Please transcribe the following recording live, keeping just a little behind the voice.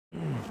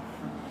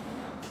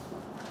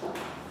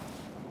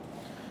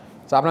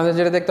So আপনাদের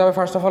যেটা দেখতে হবে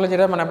ফার্স্ট অফ অল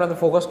যেটা মানে আপনাদের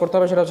ফোকাস করতে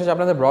হবে সেটা হচ্ছে যে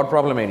আপনাদের ব্রড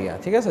প্রবলেম এরিয়া,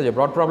 ঠিক আছে? যে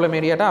ব্রড প্রবলেম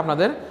এরিয়াটা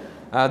আপনাদের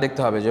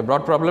দেখতে হবে, যে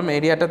ব্রড প্রবলেম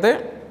এরিয়াটাতে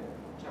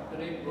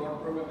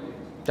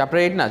চ্যাপ্টার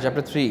 8 না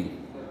চ্যাপ্টার 3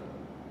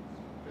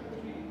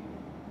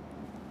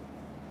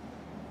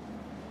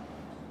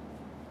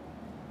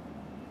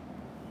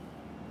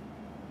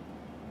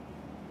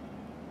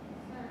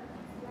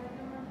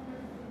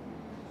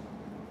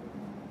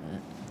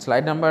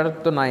 স্লাইড নাম্বার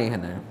তো নাই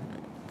এখানে,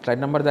 স্লাইড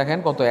নাম্বার দেখেন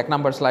কত, 1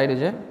 নাম্বার স্লাইডে,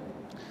 যে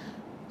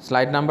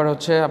স্লাইড নাম্বার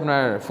হচ্ছে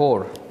আপনার 4,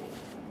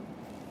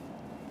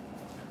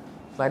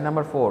 স্লাইড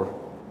নাম্বার 4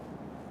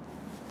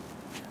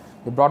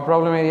 ব্রড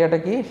প্রবলেম এরিয়াটা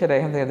কি সেটা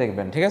এখান থেকে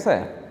দেখবেন, ঠিক আছে?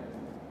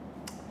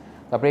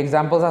 তারপরে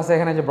এক্সাম্পলস আছে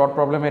এখানে যে ব্রড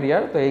প্রবলেম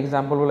এরিয়ার, তো এই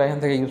এক্সাম্পলগুলো এখান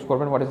থেকে ইউজ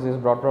করবেন। What is this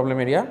broad problem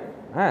area,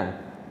 হ্যাঁ,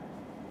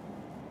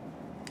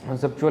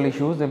 কনসেপচুয়াল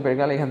ইস্যুজ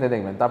এম্পিরিক্যাল এখান থেকে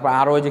দেখবেন। তারপর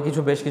আরও যে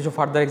কিছু বেশ কিছু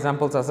ফার্দার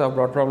এক্সাম্পলস আছে অফ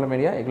ব্রড প্রবলেম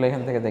এরিয়া, এগুলো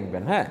এখান থেকে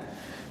দেখবেন। হ্যাঁ,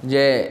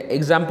 যে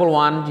এক্সাম্পল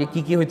 1 যে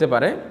কী হইতে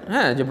পারে,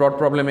 হ্যাঁ, যে ব্রড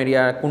প্রবলেম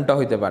এরিয়া কোনটা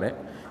হইতে পারে,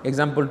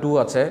 এক্সাম্পল 2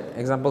 আছে,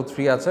 এক্সাম্পল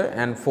 3 আছে,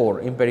 অ্যান্ড 4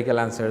 এম্পিরিক্যাল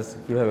অ্যান্সার্স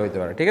কীভাবে হইতে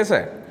পারে, ঠিক আছে?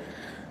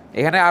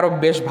 এখানে আরও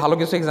বেশ ভালো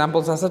কিছু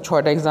এক্সাম্পলস আছে,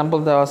 6টা এক্সাম্পল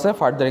দেওয়া আছে,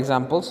 ফার্দার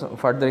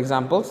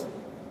এক্সাম্পলস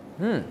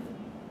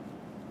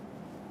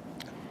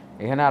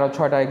এখানে আরও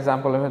 6টা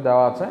এক্সাম্পল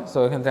দেওয়া আছে, সো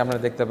এখান থেকে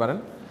আপনারা দেখতে পারেন।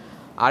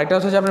 আরেকটা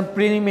হচ্ছে যে আপনার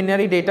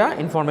প্রিলিমিনারি ডেটা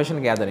ইনফরমেশন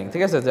গ্যাদারিং,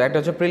 ঠিক আছে? যে একটা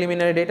হচ্ছে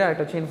প্রিলিমিনারি ডেটা,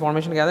 একটা হচ্ছে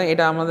ইনফরমেশন গ্যাদারিং।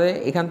 এটা আমাদের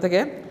এখান থেকে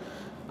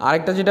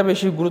আরেকটা যেটা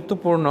বেশি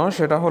গুরুত্বপূর্ণ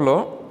সেটা হলো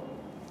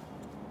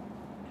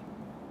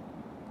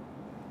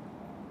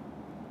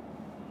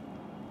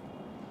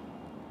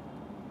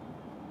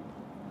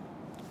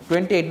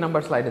 28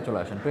 নাম্বার স্লাইডে চলে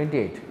আসেন।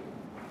 28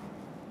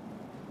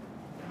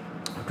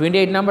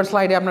 নাম্বার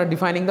স্লাইডে আপনার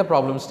ডিফাইনিং দ্য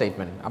প্রবলেম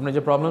স্টেটমেন্ট, আপনি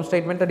যে প্রবলেম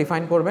স্টেটমেন্টটা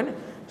ডিফাইন করবেন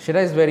সেটা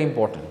ইজ ভেরি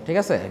ইম্পর্টেন্ট, ঠিক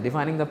আছে?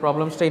 Defining the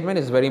problem statement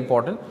is very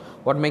important.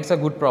 What makes a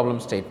good problem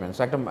statement,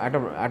 so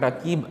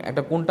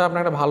একটা কোনটা আপনার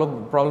একটা ভালো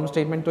প্রবলেম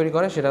স্টেটমেন্ট তৈরি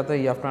করে সেটাতে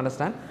you have to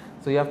understand,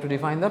 so you have to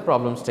define the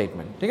problem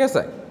statement, ঠিক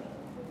আছে?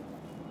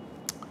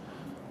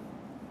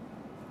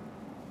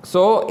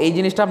 সো এই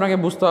জিনিসটা আপনাকে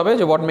বুঝতে হবে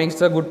যে what makes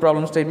the good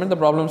problem statement, the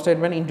problem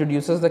statement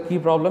introduces the কি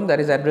problem that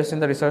is addressed in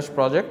the research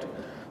project.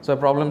 So a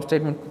problem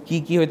statement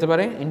কি হইতে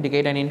পারে,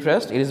 indicate an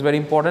interest. It is very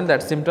important that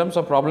symptoms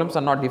of problems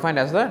are not defined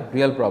as the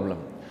real problem.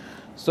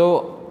 So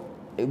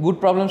good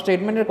problem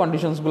statement এর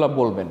কন্ডিশনসগুলো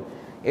বলবেন।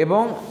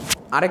 এবং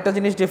আরেকটা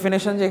জিনিস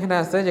definition যেখানে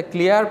আছে যে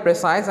clear,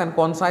 precise and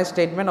concise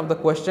statement of the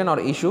question or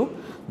issue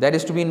that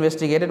is two B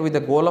investigated with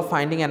the goal of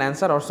finding an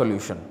answer or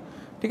solution,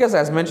 ঠিক আছে?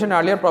 As mention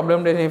earlier, problem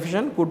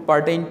definition could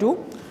পার্টেইন two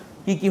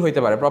কি হইতে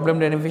পারে, problem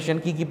definition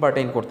কি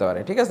পার্টেইন করতে পারে,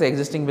 ঠিক আছে?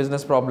 Existing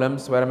business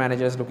problems wire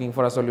manager is looking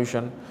for a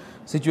solution,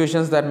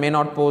 situations that may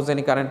not pose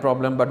any current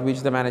problem but which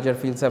the manager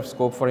feels have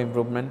scope for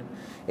improvement,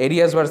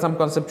 areas where some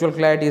conceptual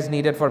clarity is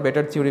needed for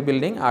better theory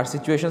building, are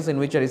situations in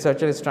which a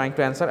researcher is trying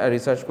to answer a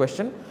research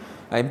question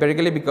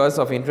empirically because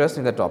of interest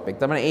in the topic.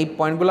 তার মানে এই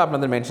পয়েন্টগুলো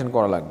আপনাদের mention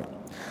করা লাগবে।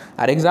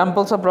 Are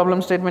examples of problem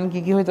statement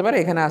কী হইতে পারে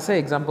এখানে আছে,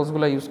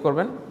 এক্সাম্পলসগুলো ইউজ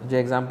করবেন, যে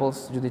এক্সাম্পলস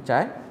যদি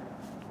চায়।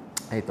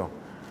 এই তো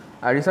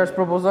আর রিসার্চ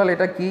প্রপোজাল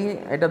এটা কি,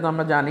 এটা তো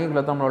আমরা জানি,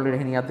 এগুলো তো আমরা অলরেডি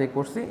হিনিয়াতে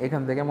করছি।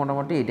 এখান থেকে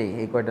মোটামুটি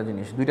এই কয়টা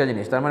জিনিস, দুইটা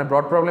জিনিস, তার মানে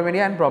broad problem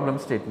area and problem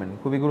statement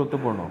খুবই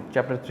গুরুত্বপূর্ণ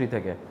চ্যাপ্টার 3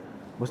 থেকে,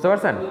 বুঝতে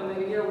পারছেন?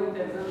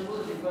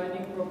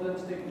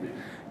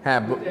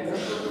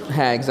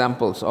 হ্যাঁ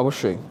এক্সাম্পলস,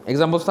 অবশ্যই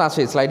এক্সাম্পলস তো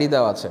আছে, স্লাইডই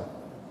দেওয়া আছে।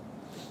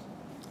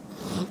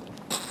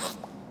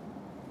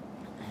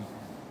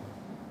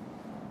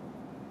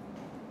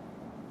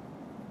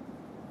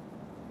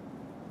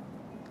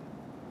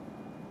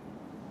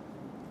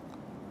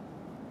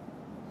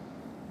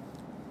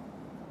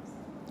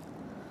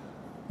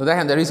 তো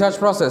দেখেন, the research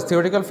process,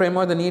 theoretical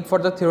framework, the need for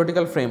the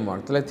theoretical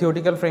framework. তাহলে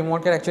থিওরিটিক্যাল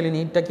ফ্রেমওয়ার্কের অ্যাকচুয়ালি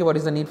নিডটা কি, what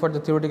is the need for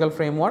the theoretical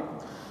framework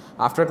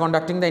after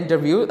conducting the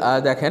interview.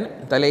 দেখেন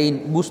তাহলে এই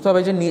বুঝতে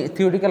হবে যে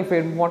থিওরিটিক্যাল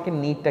ফ্রেমওয়ার্কের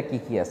নিডটা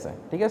কী আছে,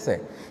 ঠিক আছে?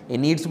 এই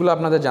নিডসগুলো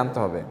আপনাদের জানতে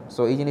হবে।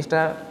 সো এই জিনিসটা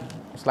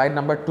slide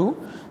number 2,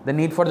 the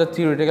need for the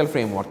theoretical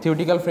framework,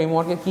 theoretical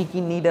ফ্রেমওয়ার্কের key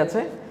need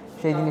আছে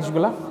সেই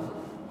জিনিসগুলো।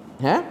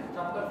 হ্যাঁ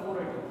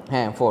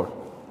 4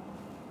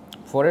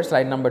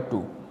 স্লাইড নাম্বার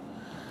 2।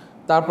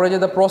 তারপরে যে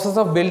the process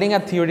of building a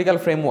theoretical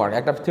framework,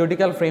 একটা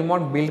থিওরিটিক্যাল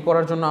ফ্রেমওয়ার্ক বিল্ড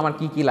করার জন্য আমার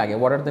কী লাগে,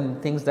 what are the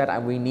things that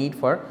we need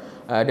for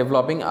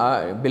developing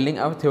building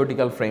a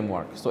theoretical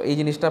framework. So এই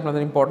জিনিসটা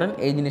আপনাদের ইম্পর্টেন্ট।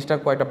 এই জিনিসটার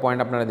কয়টা পয়েন্ট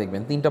আপনারা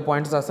দেখবেন, 3টা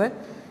পয়েন্টস আছে,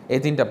 এই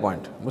 3টা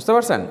পয়েন্ট বুঝতে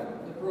পারছেন?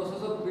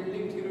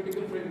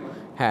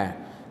 হ্যাঁ,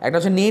 একটা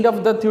হচ্ছে need of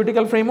the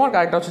theoretical framework,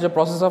 আর একটা হচ্ছে যে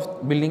process of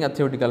building a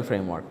theoretical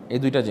framework, এই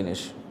দুইটা জিনিস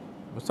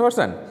বুঝতে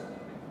পারছেন?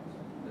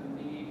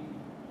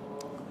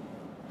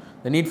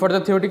 The need for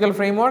the theoretical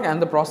framework and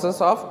the process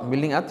of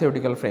building a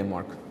theoretical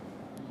framework.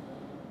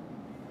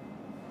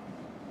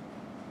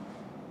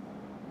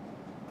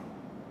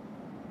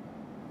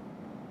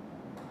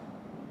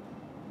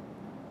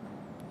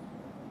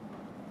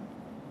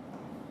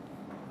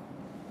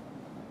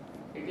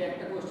 এটা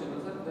একটা question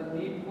sir, the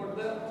need for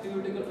the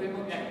theoretical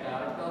framework একটা,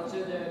 আরেকটা হচ্ছে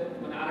যে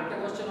মানে আরেকটা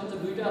কোশ্চেন হচ্ছে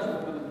দুইটা আছে,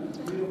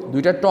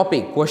 দুইটা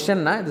টপিক, কোশ্চেন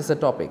না, দিস এ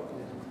টপিক।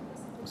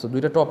 সো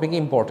দুইটা টপিকই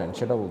ইম্পর্টেন্ট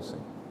সেটা বলছি।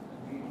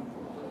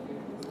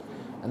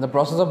 and the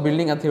process of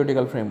building a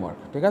theoretical framework.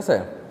 ঠিক আছে?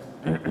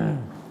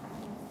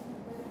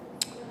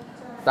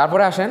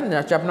 তারপরে আসেন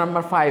চ্যাপ্টার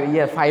নাম্বার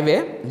 5 এ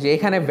যে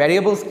এখানে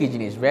ভ্যারিয়েবলস কি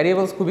জিনিস।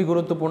 ভ্যারিয়েবলস খুবই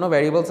গুরুত্বপূর্ণ,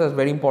 variables is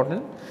very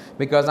important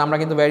because আমরা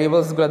কিন্তু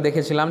ভ্যারিয়েবলসগুলো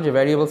দেখেছিলাম যে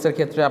ভ্যারিয়েবলসের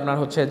ক্ষেত্রে আপনার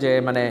হচ্ছে যে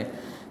মানে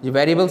যে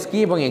ভ্যারিয়েবলস কি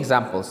এবং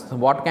examples.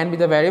 What can be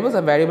the variables?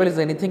 A variable is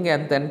anything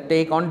and then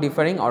take on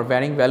differing or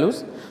varying values.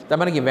 তার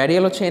মানে কি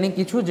ভ্যারিয়েবল হচ্ছে এনি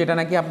কিছু যেটা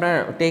নাকি আপনার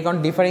take on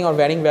differing or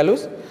varying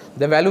values.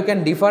 The value can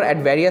differ at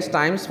various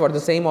Times for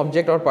the same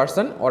object or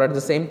person or at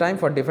the same time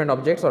for different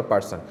objects or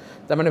person.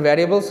 তার মানে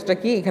ভ্যারিয়েবলসটা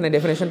কি এখানে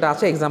ডেফিনেশনটা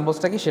আছে,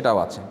 এক্সাম্পলসটা কি সেটাও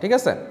আছে। ঠিক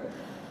আছে?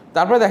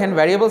 তারপরে দেখেন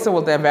ভ্যারিয়েবলসে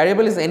বলতে হয়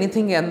variable is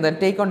anything and then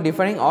take on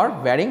differing or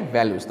varying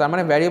values. তার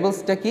মানে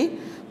ভ্যারিয়েবলসটা কি?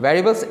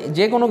 ভ্যারিয়েবলস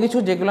যে কোনো কিছু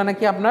যেগুলো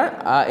নাকি আপনার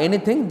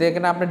এনিথিং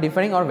যেখানে আপনার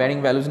ডিফারিং অর ভ্যারিং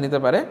ভ্যালুস নিতে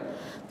পারে।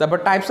 তারপর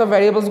টাইপস অফ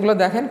ভ্যারিয়েবলসগুলো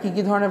দেখেন কী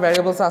কী ধরনের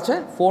ভ্যারিয়েবলস আছে।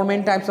 4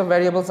 মেইন টাইপস অফ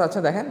ভ্যারিয়েবলস আছে।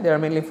 দেখেন দেয়ার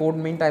আর mainly 4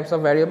 main types of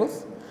variables.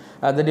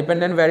 The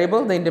dependent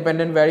variable, the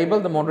independent variable,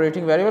 the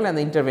moderating variable and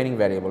the intervening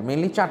variable.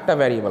 Mainly 4টা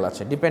ভ্যারিয়েবল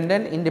আছে,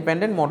 dependent,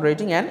 independent,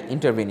 moderating and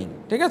intervening.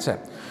 ঠিক আছে?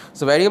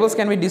 So variables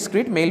can be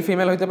discrete, male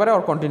female হতে পারে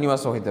আর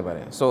কন্টিনিউয়াসও হতে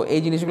পারে। So এই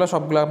জিনিসগুলো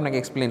সবগুলো আপনাকে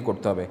এক্সপ্লেন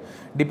করতে হবে।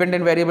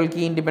 ডিপেন্ডেন্ট ভ্যারিয়েবল কি,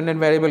 ইন্ডিপেন্ডেন্ট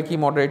ভ্যারিয়েবল কি,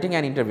 মডারেটিং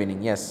অ্যান্ড ইন্টারভিনিং।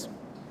 ইয়েস,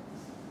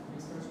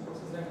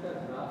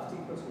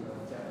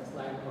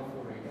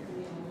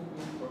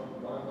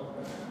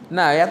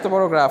 না এত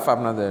বড় গ্রাফ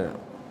আপনাদের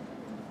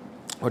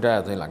ওটা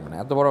এতই লাগবে না,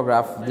 এত বড়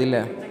গ্রাফ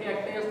দিলে,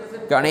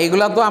 কারণ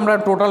এইগুলো তো আমরা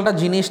টোটালটা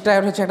জিনিসটা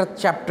হচ্ছে একটা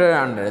চ্যাপ্টারের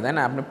আন্ডারে, তাই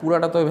না? আপনি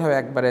পুরাটা তো ওইভাবে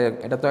একবারে,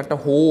 এটা তো একটা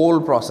হোল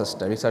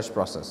প্রসেসটা, রিসার্চ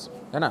প্রসেস,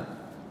 তাই না?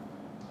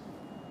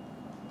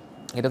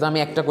 এটা তো আমি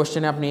একটা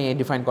কোয়েশ্চেনে আপনি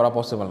ডিফাইন করা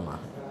পসিবল না।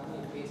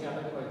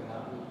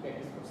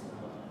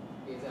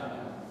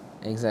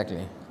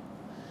 এক্স্যাক্টলি।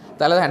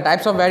 তাহলে দেখেন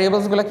টাইপস অফ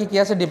ভ্যারিয়েবলসগুলো কী কী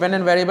আছে?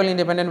 Dependent variable,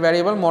 independent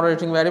variable,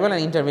 মডারেটিং variable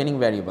and ইন্টারভিনিং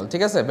variable.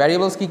 ঠিক আছে?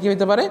 ভ্যারিয়েবলস কী কী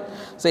হতে পারে?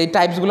 সো এই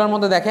টাইপসগুলোর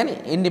মধ্যে দেখেন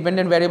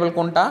ইন্ডিপেন্ডেন্ট ভ্যারিয়েবল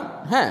কোনটা,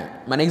 হ্যাঁ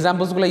মানে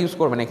এক্সাম্পলসগুলো ইউজ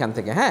করবেন এখান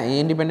থেকে। হ্যাঁ,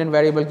 ইন্ডিপেন্ডেন্ট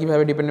ভ্যারিয়েবল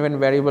কীভাবে ডিপেন্ডেন্ট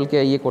ভ্যারিয়েবলকে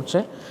ইয়ে করছে,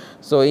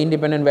 সো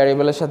ইন্ডিপেন্ডেন্ট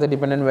ভ্যারিয়েবলের সাথে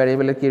ডিপেন্ডেন্ট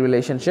ভ্যারিয়েবলের কী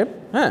রিলেশনশিপ।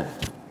 হ্যাঁ,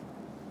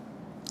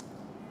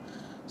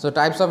 so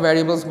types of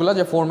variables গুলো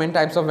যে 4 main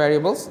types of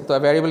variables, তো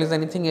variable is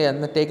anything and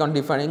take on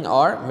differing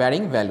or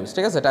varying values।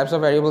 ঠিক আছে? types of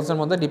variables এর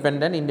মধ্যে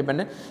dependent,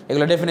 independent,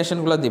 এগুলো ডেফিনেশন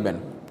গুলো দিবেন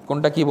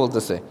কোনটা কি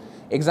বলতেছে।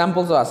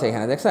 এক্সাম্পলসও আছে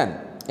এখানে, দেখছেন?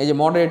 এই যে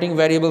মডারেটিং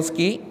ভ্যারিয়েবলস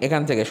কি,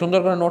 এখান থেকে সুন্দর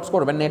করে নোটস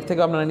করবেন, নেট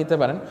থেকে আপনারা নিতে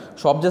পারেন।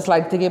 সব যে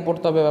স্লাইড থেকেই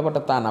পড়তে হবে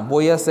ব্যাপারটা তা না,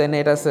 বই আছে,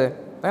 নেট আছে,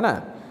 তাই না?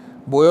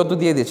 বইও তো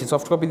দিয়ে দিয়েছি,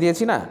 সফট কপি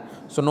দিয়েছি না?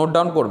 সো নোট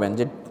ডাউন করবেন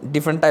যে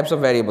ডিফারেন্ট টাইপস অফ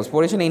ভ্যারিয়েবলস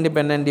পড়েছেন,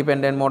 ইন্ডিপেন্ডেন্ট,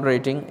 ডিপেন্ডেন্ট,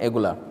 মডারেটিং,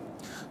 এগুলা।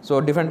 So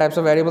different types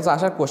of variables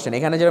আসার কোশ্চেন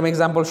এখানে যেরকম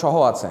এক্সাম্পল সহ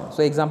আছে, সো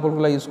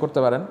এক্সাম্পলগুলো ইউজ করতে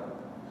পারেন।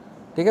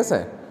 ঠিক আছে?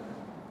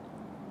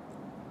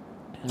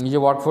 নিজে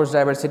ওয়ার্কফোর্স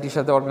ডাইভার্সিটির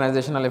সাথে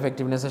অর্গানাইজেশনাল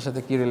এফেক্টিভনেসের সাথে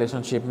কী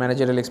রিলেশনশিপ,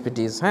 ম্যানেজারাল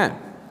এক্সপার্টিজ। হ্যাঁ,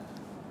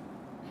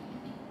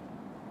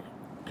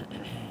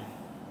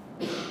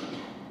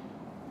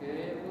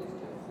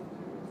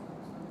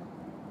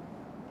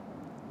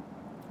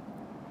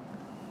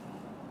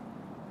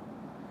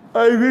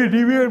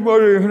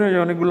 এখানে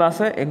অনেকগুলো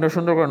আছে, এগুলো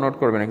সুন্দর করে নোট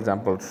করবেন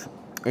এক্সাম্পলস।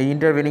 এই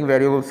ইন্টারভিনিং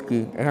ভ্যারিয়েবলস কি,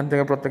 এখান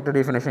থেকে প্রত্যেকটা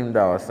ডেফিনেশন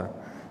দেওয়া আছে,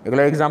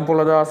 এগুলো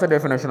এক্সাম্পলও দেওয়া আছে,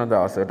 ডেফিনেশনও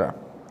দেওয়া আছে এটা।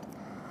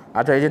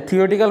 আচ্ছা, এই যে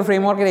থিওরিটিক্যাল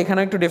ফ্রেমওয়ার্কের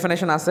এখানেও একটু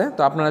ডেফিনেশন আছে,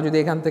 তো আপনারা যদি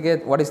এখান থেকে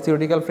হোয়াট ইজ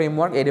থিওরিটিক্যাল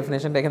ফ্রেমওয়ার্ক, এই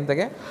ডেফিনেশনটা এখান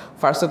থেকে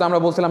ফার্স্টে তো আমরা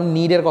বলছিলাম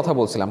নিডের কথা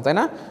বলছিলাম, তাই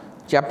না?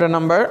 চ্যাপ্টার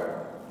নাম্বার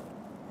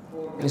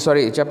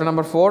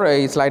 4,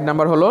 এই স্লাইড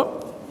নাম্বার হলো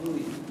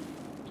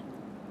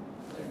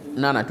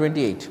না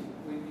 28।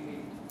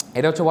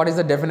 এটা হচ্ছে what is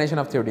the definition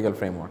of theoretical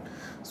framework.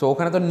 So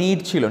ওখানে তো নিড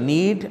ছিল,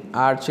 নিড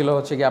আর ছিল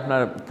হচ্ছে কি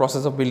আপনার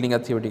process of building a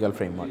theoretical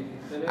framework,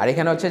 আর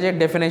এখানে হচ্ছে যে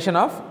ডেফিনেশন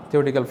অফ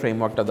থিওরিটিক্যাল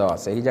ফ্রেমওয়ার্কটা দেওয়া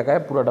আছে, এই জায়গায়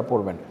পুরোটা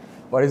পড়বেন।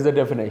 What is the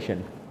definition?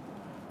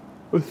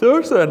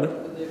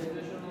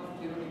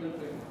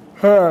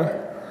 হ্যাঁ,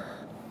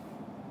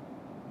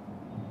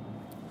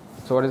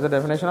 so what is the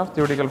definition of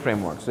theoretical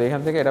framework, so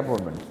এখান থেকে এটা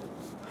পড়বেন।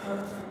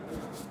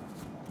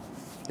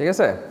 ঠিক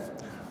আছে?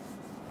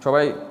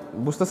 সবাই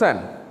বুঝতেছেন?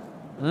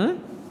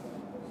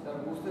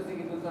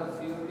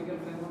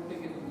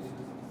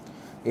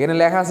 এখানে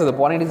লেখা আছে তো,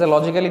 point is a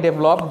logically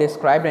developed,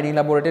 described and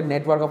ইলাবোরেটেড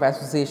network of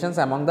associations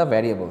among the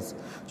variables.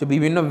 তো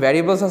বিভিন্ন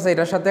ভ্যারিয়েবলস আছে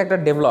এটার সাথে একটা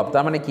ডেভেলপ,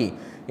 তার মানে কি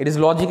ইট ইজ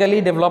লজিক্যালি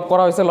ডেভেলপ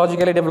করা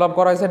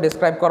হয়েছে,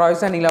 ডেসক্রাইব করা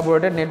হয়েছে and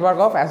ইলাবোরেটেড network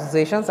of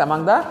associations among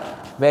the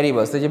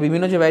variables. যে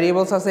বিভিন্ন যে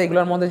ভ্যারিয়েবলস আছে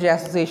এগুলোর মধ্যে যে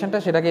অ্যাসোসিয়েশনটা,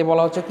 সেটাকে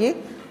বলা হচ্ছে কি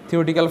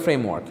থিওরিটিক্যাল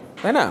ফ্রেমওয়ার্ক,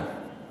 তাই না?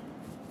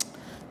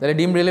 তাহলে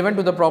ডিম relevant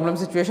to the problem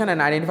situation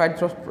and identified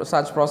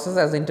such process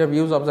as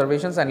interviews,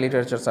 observations and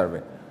literature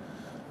survey.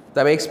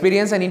 তবে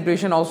experience and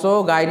intuition also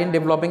guide in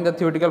developing the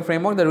theoretical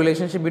framework, the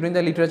relationship between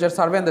the literature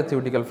survey and the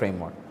theoretical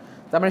framework.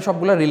 তার মানে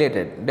সবগুলো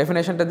related,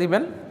 ডেফিনেশনটা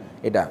দিবেন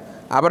এটা।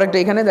 আবার একটা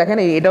এখানে দেখেন,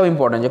 এটাও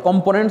ইম্পর্টেন্ট যে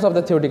components of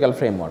the theoretical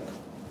framework.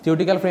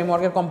 Theoretical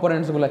ফ্রেমওয়ার্কের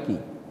কম্পোনেন্টসগুলো কী,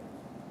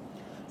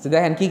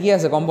 দেখেন কী কী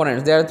আছে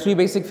components. There R 3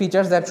 basic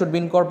features that should be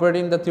Incorporated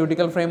in the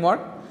theoretical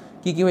framework.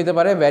 কী কী হইতে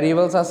পারে?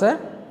 ভ্যারিয়েবলস আছে,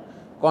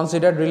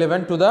 considered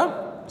relevant to the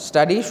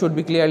study, should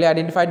be clearly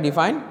identified,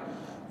 defined,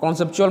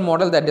 conceptual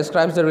model that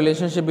describes the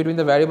relationship between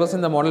the variables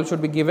in the model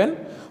should be given.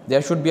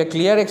 There should be a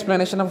clear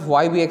explanation of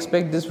why we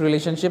expect these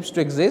relationships to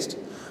exist.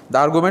 The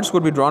arguments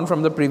could be drawn from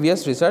the previous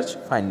research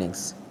findings.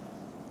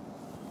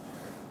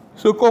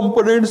 So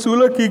components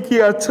গুলো কি কি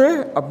আছে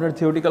আপনার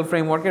theoretical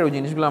ফ্রেমওয়ার্কের ওই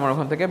জিনিসগুলো আমার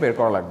ওখান থেকে বের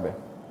করা লাগবে,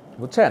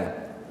 বুঝছেন?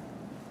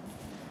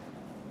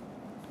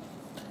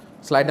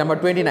 স্লাইড নাম্বার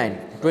 29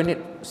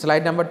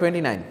 স্লাইড নাম্বার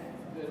 29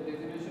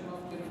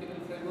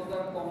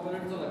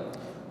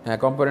 হ্যাঁ,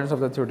 components of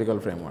the theoretical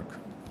framework.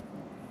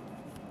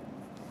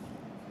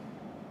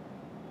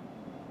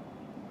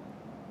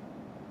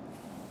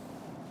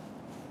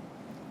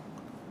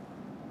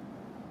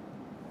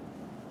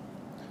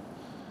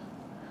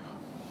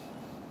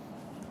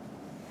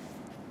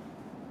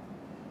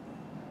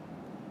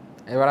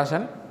 এবার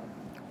আসেন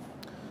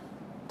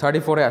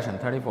 34-এ আসেন।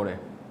 34-এ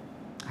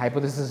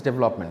হাইপোথিসিস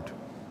ডেভেলপমেন্ট।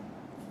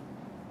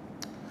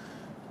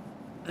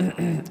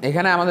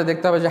 এখানে আমাদের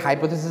দেখতে হবে যে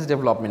হাইপোথিসিস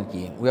ডেভেলপমেন্ট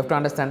কি। We have to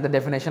understand the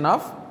definition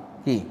of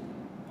কি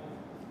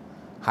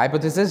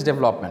হাইপোথিসিস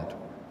ডেভেলপমেন্ট।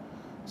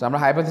 সো আমরা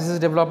হাইপোথিসিস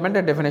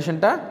ডেভেলপমেন্টের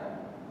ডেফিনেশনটা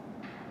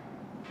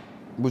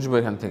বুঝবো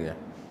এখান থেকে।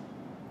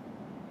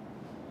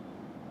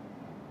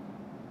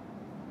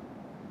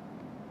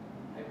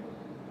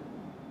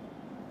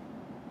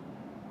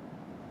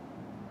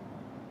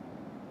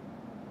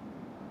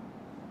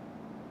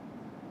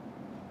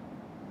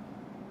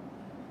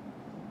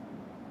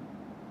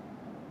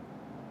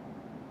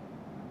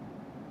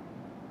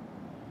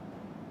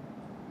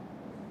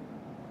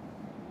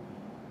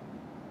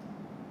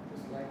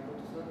 Slide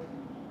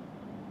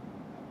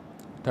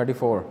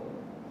 34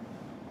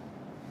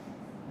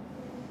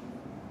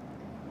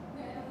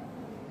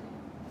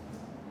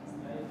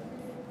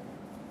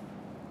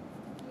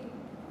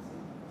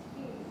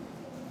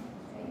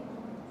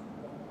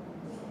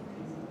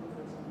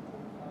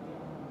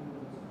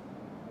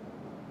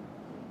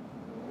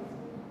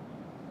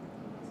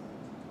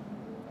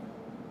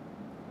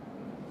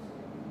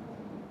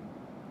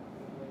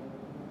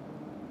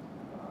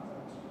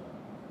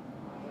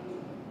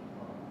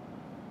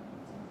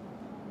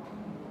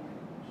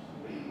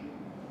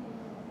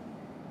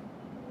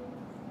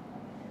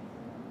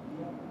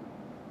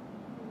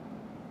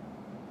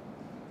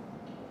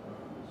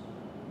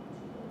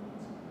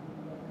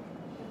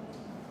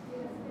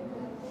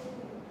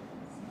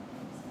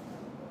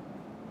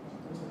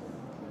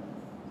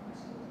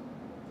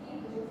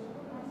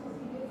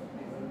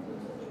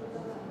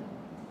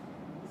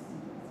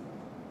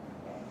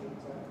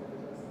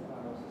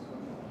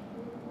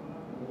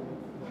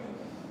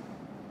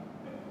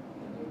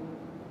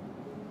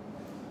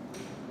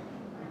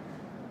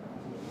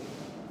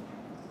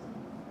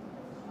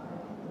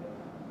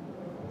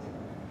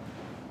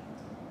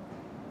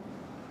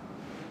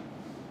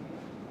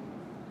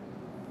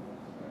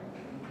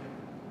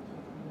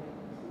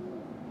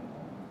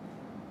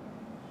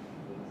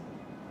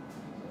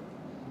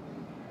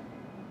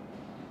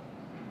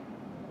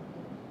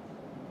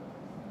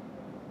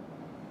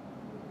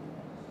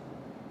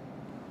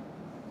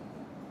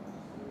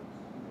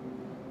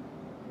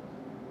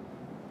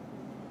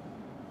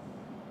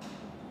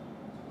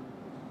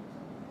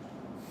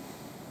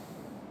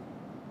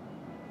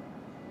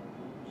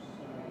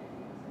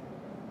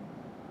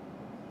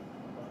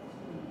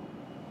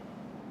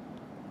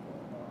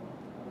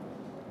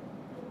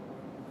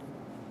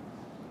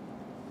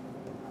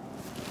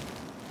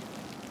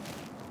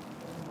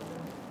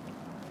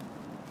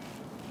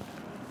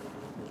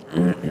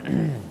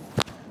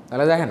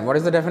 তাহলে দেখেন what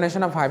is the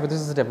definition of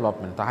hypothesis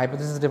development. তো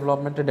হাইপোথিসিস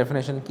ডেভেলপমেন্টের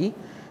ডেফিনেশন কি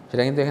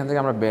সেটা কিন্তু এখান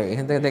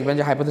থেকে দেখবেন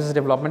যে হাইপোথিসিস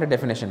ডেভেলপমেন্টের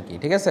ডেফিনেশন কি।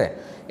 ঠিক আছে,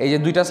 এই যে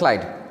দুইটা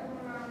স্লাইড,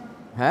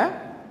 হ্যাঁ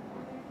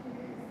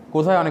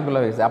কোথায় অনেকগুলো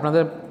হয়ে গেছে,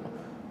 আপনাদের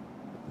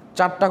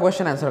 4টা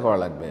কোয়েশ্চেন অ্যান্সার করা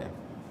লাগবে।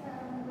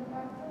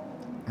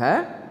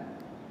 হ্যাঁ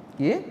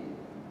কি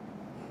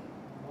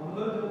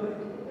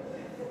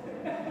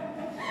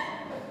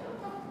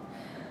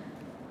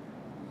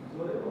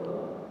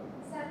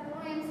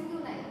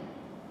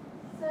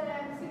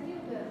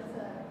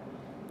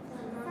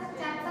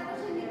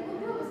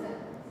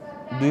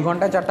দুই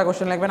ঘন্টায় 4টা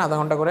কোশ্চেন লাগবে না, আধা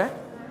ঘন্টা করে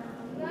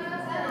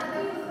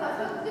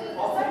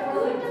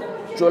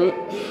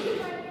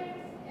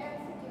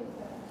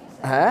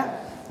হ্যাঁ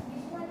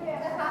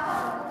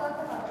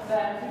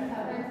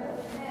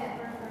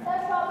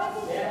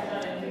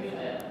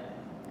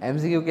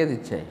এমসিকিউ কে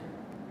দিচ্ছে?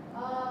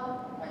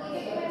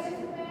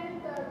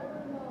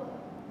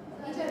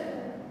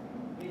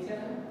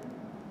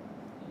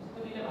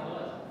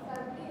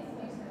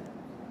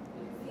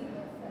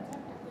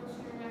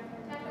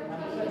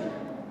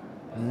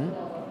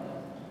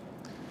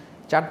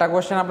 চারটা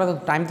কোয়েশ্চেন আপনার তো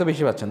টাইম তো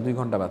বেশি পাচ্ছেন, 2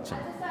 ঘন্টা পাচ্ছেন।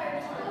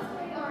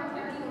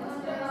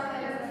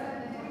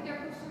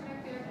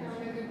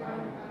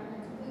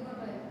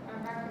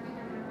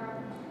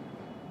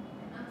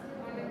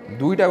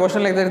 দুইটা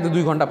কোয়েশ্চেন লিখতে লিখতে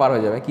 2 ঘন্টা পার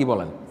হয়ে যাবে, কি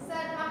বলেন?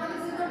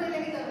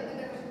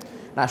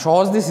 না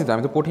সহজ দিচ্ছি তো,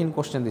 আমি তো কঠিন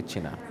কোয়েশ্চেন দিচ্ছি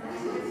না।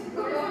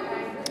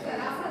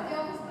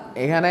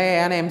 এখানে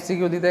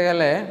এমসিকিউ দিতে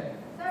গেলে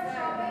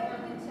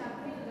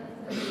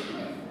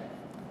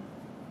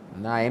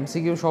না,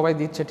 এমসিকিউ সবাই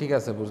দিচ্ছে ঠিক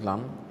আছে বুঝলাম,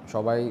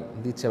 সবাই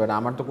দিচ্ছে, বাট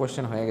আমার তো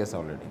কোয়েশ্চেন হয়ে গেছে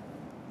অলরেডি।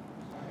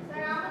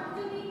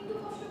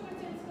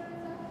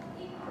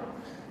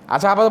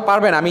 আচ্ছা আপাতত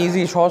পারবেন, আমি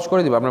ইজি সহজ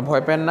করে দিব, আপনার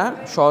ভয় পেন না,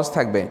 সহজ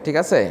থাকবে, ঠিক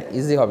আছে,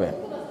 ইজি হবে,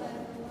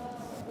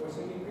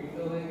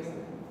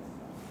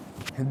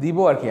 দিব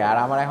আর কি। আর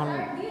আমার এখন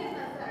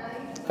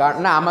কারণ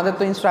না আমাদের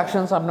তো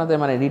ইনস্ট্রাকশনস আপনাদের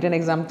মানে রিটেন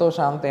এক্সাম তো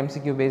সাধারণত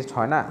এমসিকিউ বেসড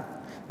হয় না,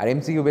 আর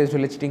এমসিকিউ বেসড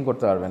হলে চিটিং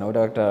করতে পারবেন,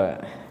 ওটাও একটা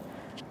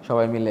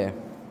সবাই মিলে,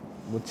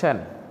 বুঝছেন।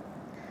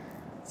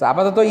 তো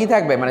আপাতত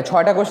থাকবে মানে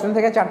 6টা কোশ্চেন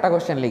থেকে 4টা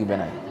কোশ্চেন লিখবে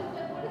না,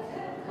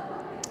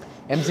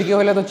 এমসিকিউ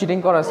হলে তো চিটিং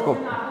করার স্কোপ।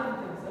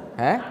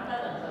 হ্যাঁ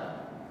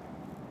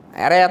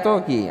আরে এত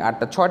কি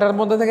 8টা 6টার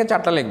মধ্যে থেকে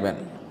 4টা লিখবেন,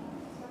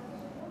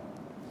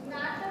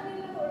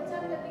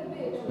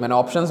 মানে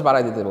অপশনস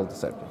বাড়াই দিতে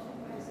বলতেছে আর কি।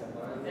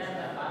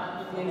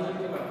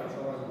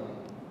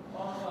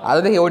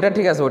 আচ্ছা দেখি ওইটা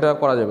ঠিক আছে, ওটা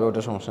করা যাবে,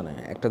 ওটা সমস্যা নেই,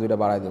 1-2টা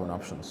বাড়াই দেবেন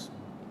অপশনস,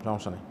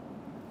 সমস্যা নেই,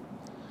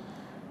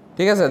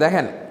 ঠিক আছে।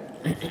 দেখেন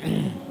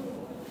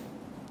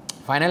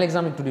ফাইনাল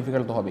এক্সাম একটু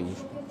ডিফিকাল্ট তো হবেই,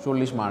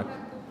 40 মার্ক।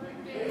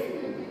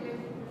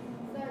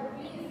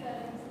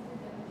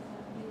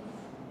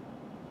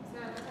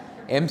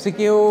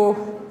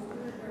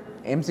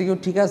 এমসিকিউ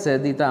ঠিক আছে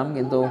দিতাম,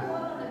 কিন্তু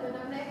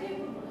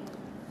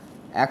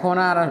এখন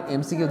আর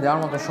এমসিকিউ দেওয়ার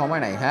মতো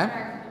সময় নাই। হ্যাঁ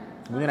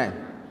বুঝি নাই।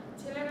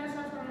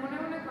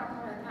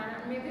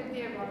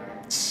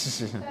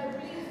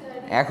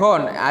 এখন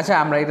আচ্ছা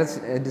আমরা এটা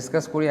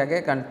ডিসকাস করি আগে,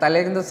 কারণ তাহলে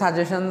কিন্তু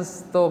সাজেশনস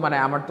তো মানে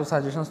আমার তো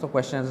সাজেশনস তো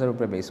কোয়েশ্চেন্সের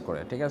উপরে বেস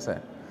করে, ঠিক আছে।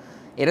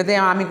 এটাতে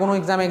আমি কোনো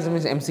এক্সামে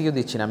এমসিকিউ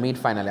দিচ্ছি না মিড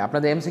ফাইনালে।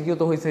 আপনাদের এমসিকিউ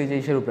তো হয়েছে যে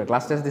ইসের উপরে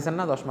ক্লাস টেস্ট দিচ্ছেন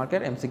না 10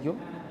 মার্কের এমসিকিউ,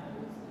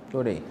 তো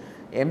রে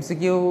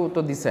এমসিকিউ তো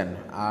দিচ্ছেন।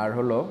 আর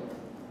হলো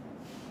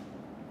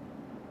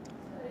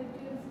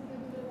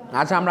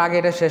আচ্ছা আমরা আগে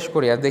এটা শেষ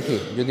করি, আর দেখি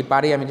যদি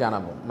পারি আমি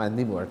জানাবো, মানে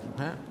দিব আর কি।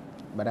 হ্যাঁ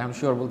বাট এখন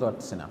শিওর বলতে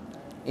পারতেছি না,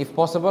 ইফ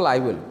পসিবল আই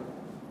উইল।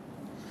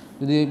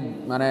 যদি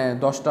মানে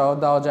 10টাও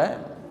দেওয়া যায়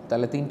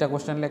তাহলে 3টা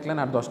কোশ্চেন লিখলেন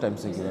আর 10টা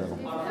এমসিকিউ এরকম।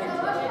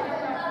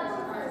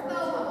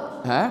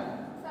 হ্যাঁ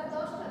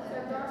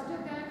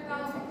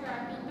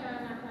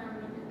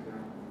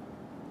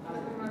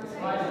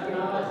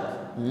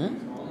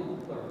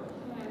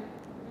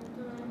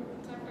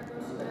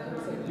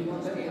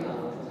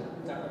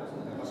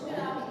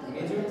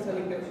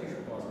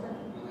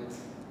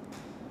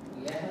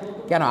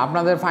কেন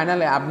আপনাদের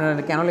ফাইনালে আপনার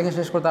কেন লিখে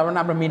শেষ করতে পারবেন না?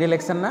 আপনার মিডে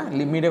লেখছেন না,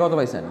 মিডে কত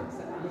পাইছেন?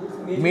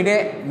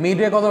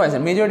 মিডে কত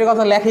পাইছেন? মেজরিটি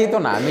কথা লেখেই তো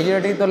না,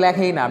 মেজরিটি তো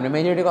লেখেই না আপনি,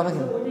 মেজরিটি কথা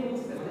কি?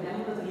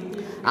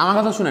 আমার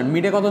কথা শুনেন,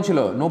 মিডে কত ছিল?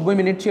 90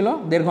 মিনিট ছিল,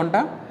 1.5 ঘন্টা।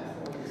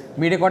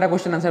 মিডে কটা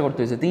কোশ্চেন আনসার করতে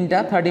হয়েছে? 3টা,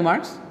 30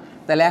 মার্কস।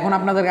 তাহলে এখন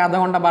আপনাদেরকে আধা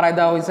ঘন্টা বাড়াই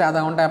দেওয়া হয়েছে,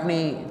 আধা ঘন্টা আপনি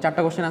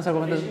 4টা কোশ্চেন আনসার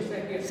করবেন,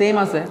 সেম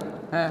আছে।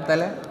 হ্যাঁ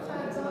তাহলে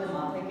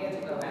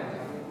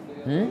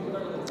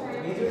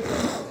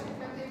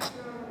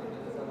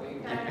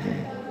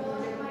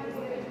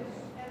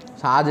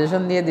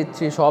সাজেশন দিয়ে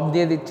দিচ্ছি, সব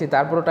দিয়ে দিচ্ছি,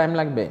 তারপরও টাইম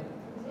লাগবে।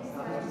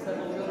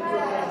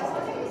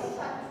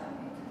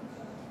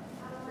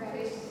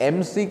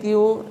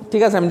 এমসিকিউ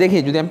ঠিক আছে আমি দেখি,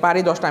 যদি আমি পারি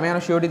 10টা, আমি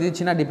এখন শিওরিটি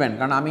দিচ্ছি না, ডিপেন্ড,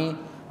 কারণ আমি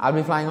আল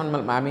বি ফ্লাইং অন,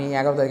 আমি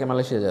 11 তারিখে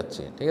মালয়েশিয়া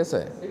যাচ্ছি, ঠিক আছে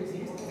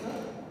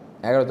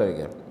 11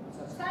 তারিখে।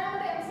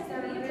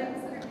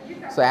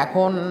 সো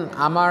এখন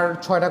আমার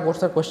 6টা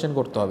কোর্সের কোশ্চেন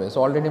করতে হবে, সো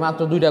অলরেডি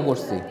মাত্র 2টা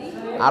করছি,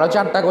 আরও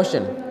 4টা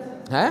কোশ্চেন।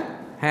 হ্যাঁ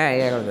হ্যাঁ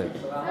এই 11 তারিখ।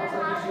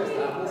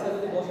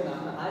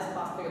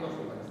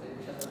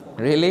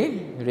 রিয়েলি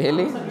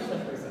রিয়েলি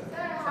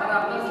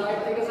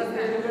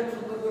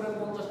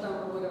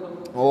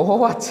ও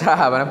আচ্ছা,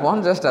 মানে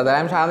 50টা, তাই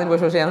আমি সারাদিন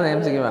বসে বসে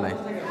এমসিকিউ বানাই।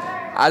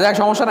 আজ এক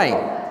সমস্যা নাই,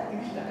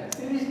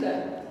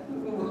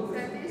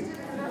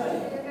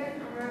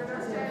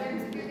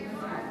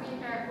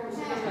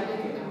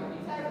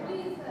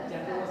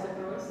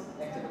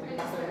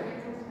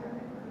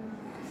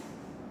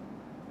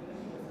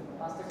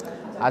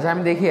 আচ্ছা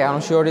আমি দেখি,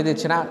 এখন শিওরিটি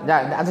দিচ্ছি না।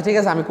 আচ্ছা ঠিক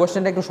আছে আমি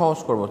কোশ্চেনটা একটু সহজ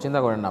করবো, চিন্তা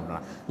করেন না আপনারা।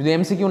 যদি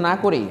এমসিকিউ না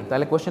করি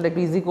তাহলে কোশ্চেনটা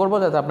একটু ইজি করবো,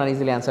 যাতে আপনারা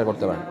ইজিলি অ্যান্সার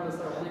করতে পারেন।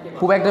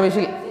 খুব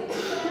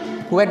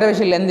একটা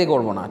বেশি লেন্দি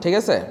করবো না, ঠিক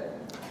আছে,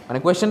 মানে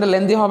কোয়েশ্চেনটা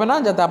লেন্দি হবে না,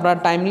 যাতে আপনার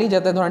টাইমলি,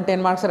 যাতে ধরেন 10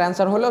 মার্কসের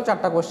অ্যান্সার হলেও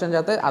 4টা কোশ্চেন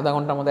যাতে আধা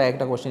ঘন্টার মধ্যে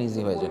একটা কোশ্চেন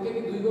ইজি হয়ে যায়।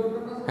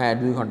 হ্যাঁ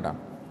 2 ঘন্টা,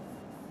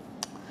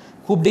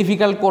 খুব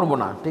ডিফিকাল্ট করবো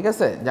না, ঠিক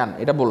আছে জান,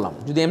 এটা বললাম।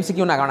 যদি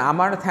এমসিকিউ না, কারণ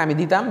আমার আমি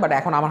দিতাম, বাট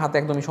এখন আমার হাতে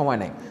একদমই সময়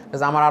নেই,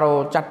 আমার আরও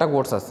 4টা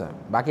কোর্স আছে,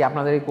 বাকি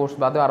আপনাদের এই কোর্স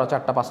বাদেও আরও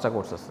 4টা-5টা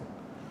কোর্স আছে।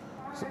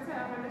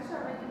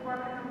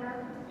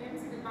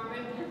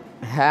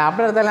 হ্যাঁ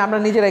আপনারা তাহলে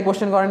আপনারা নিজেরাই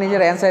কোশ্চেন করেন,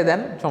 নিজেরা অ্যান্সার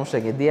দেন, সমস্যা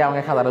কি, দিয়ে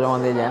আমাকে খাতাটা জমা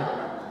দিয়ে যান।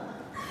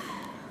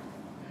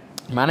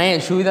 মানে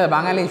সুবিধা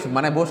বাঙালি,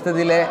 মানে বসতে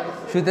দিলে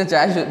শুইতে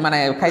চায়, মানে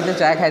খাইতে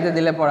চায়, খাইতে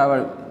দিলে পরে আবার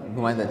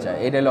ঘুমাইতে চায়,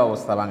 এটা হলো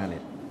অবস্থা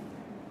বাঙালির।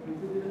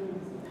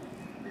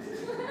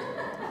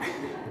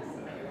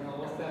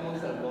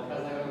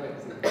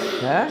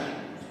 হ্যাঁ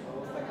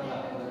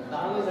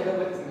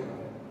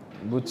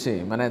বুঝছি,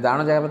 মানে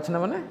দাঁড়ানো জায়গা পাচ্ছে না,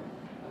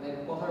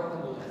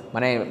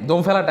 মানে দম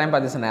ফেলার টাইম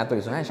পাচ্ছে না, এত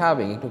কিছু। হ্যাঁ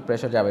স্বাভাবিক, একটু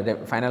প্রেশার যাবে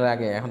ফাইনালের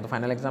আগে, এখন তো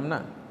ফাইনাল এক্সাম না,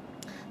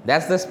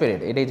 দ্যাটস দ্য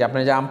স্পিরিট। এটাই যে আপনি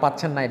যে আম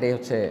পাচ্ছেন না, এটাই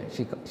হচ্ছে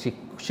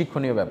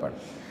শিক্ষণীয় ব্যাপার,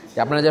 যে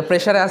আপনারা যে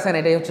প্রেশারে আছেন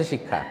এটাই হচ্ছে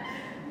শিক্ষা,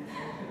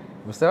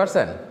 বুঝতে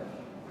পারছেন?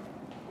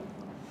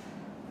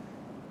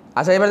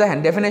 আচ্ছা এবার দেখেন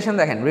ডেফিনেশন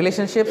দেখেন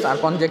relationships R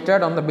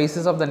কনজেক্টার্ড on the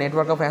basis of the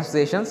network of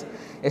associations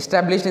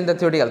established in the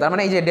theoretical, তার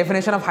মানে এই যে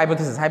ডেফিনেশন অফ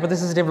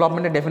হাইপোথিসিস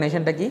ডেভেলপমেন্টের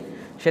ডেফিনেশনটা কি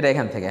সেটা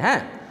এখান থেকে,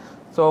 হ্যাঁ।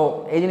 সো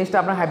এই জিনিসটা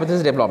আপনার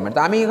হাইপোথিসিস ডেভেলপমেন্ট।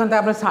 তো আমি এখান থেকে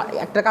আপনার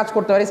একটা কাজ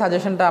করতে পারি,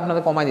 সাজেশনটা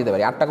আপনাদের কমাই দিতে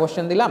পারি, 8টা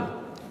কোশ্চেন দিলাম,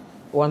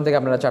 ওখান থেকে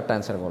আপনারা 4টা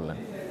অ্যান্সার করলেন,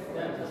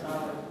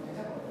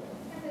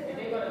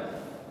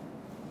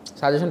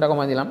 সাজেশনটা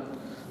কমাই দিলাম,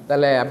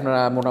 তাহলে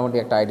আপনারা মোটামুটি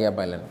একটা আইডিয়া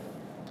পাইলেন।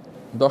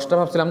 10টা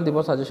ভাবছিলাম দিব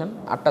সাজেশন,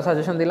 8টা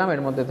সাজেশন দিলাম,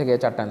 এর মধ্যে থেকে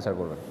 4টা অ্যান্সার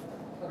করবেন।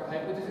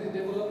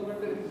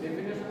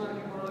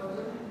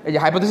 এই যে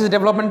হাইপোথিসিস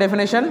ডেভেলপমেন্ট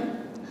ডেফিনেশন,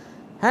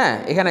 হ্যাঁ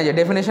এখানে যে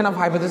definition of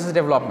hypothesis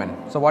development,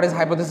 so what is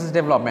hypothesis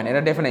development,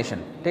 এটা ডেফিনেশন,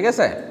 ঠিক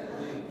আছে।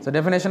 So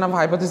definition of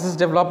hypothesis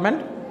development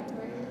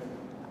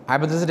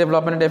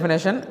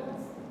definition,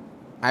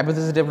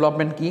 hypothesis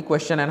development কি,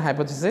 কোয়েশ্চেন অ্যান্ড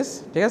হাইপোথিসিস,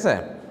 ঠিক আছে।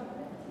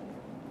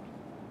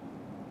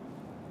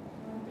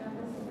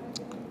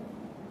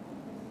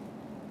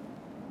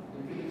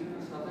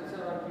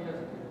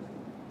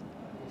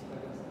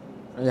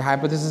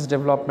 হাইপোথিসিস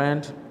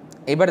ডেভেলপমেন্ট,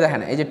 এবার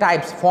দেখেন এই যে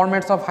types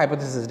formats of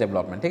hypothesis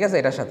development, ঠিক আছে।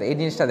 এটার সাথে এই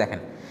জিনিসটা দেখেন,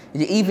 এই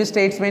যে ইফ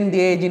স্টেটমেন্ট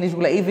দিয়ে এই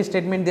জিনিসগুলো, ইফ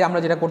স্টেটমেন্ট দিয়ে আমরা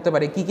যেটা করতে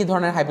পারি, কী কী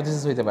ধরনের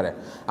হাইপোথিসিস হতে পারে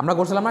আমরা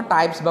করছিলাম না,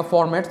 টাইপস বা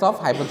ফরম্যাটস অফ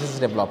হাইপোথিসিস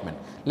ডেভেলপমেন্ট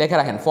লেখা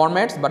রাখেন,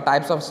 ফরম্যাটস বা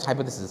types of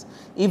hypothesis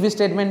if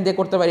statement দিয়ে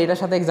করতে পারি, এটার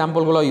সাথে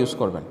এক্সাম্পলগুলো ইউজ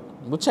করবেন,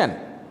 বুঝছেন।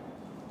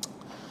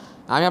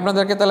 আমি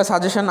আপনাদেরকে তাহলে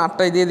সাজেশন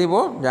 8টাই দিয়ে দিব,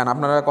 যান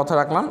আপনারা কথা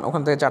রাখলাম,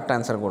 ওখান থেকে 4টা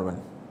অ্যান্সার করবেন।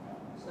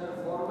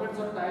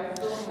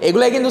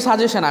 এগুলাই কিন্তু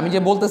সাজেশন, আমি যে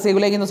বলতেছি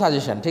এগুলাই কিন্তু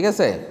সাজেশন, ঠিক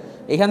আছে।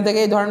 এখান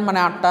থেকেই ধরেন মানে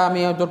 8টা আমি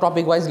হয়তো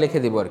টপিক ওয়াইজ লিখে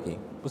দিব আর কি,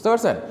 বুঝতে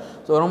পারছেন।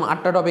 তো ওরকম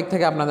 8টা টপিক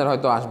থেকে আপনাদের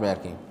হয়তো আসবে আর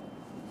কি।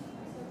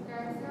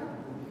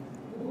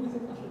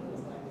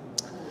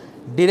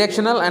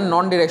 ডিরেকশনাল অ্যান্ড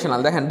নন ডিরেকশনাল,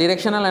 দেখেন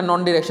ডিরেকশনাল অ্যান্ড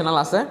নন ডিরেকশনাল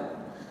আছে,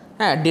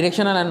 হ্যাঁ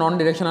directional and non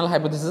directional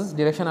hypothesis,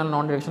 directional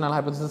non directional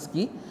hypothesis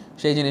কি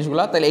সেই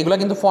জিনিসগুলো, তাহলে এগুলো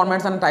কিন্তু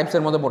ফরম্যাটস অ্যান্ড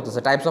টাইপসের মধ্যে পড়তেছে,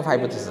 টাইপস অফ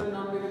হাইপোথিসিস।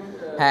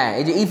 হ্যাঁ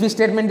এই যে ইফ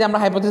স্টেটমেন্ট দিয়ে আমরা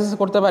হাইপোথিসিস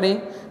করতে পারি,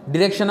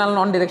 ডিরেকশনাল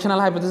নন ডিরেকশনাল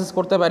হাইপোথিসিস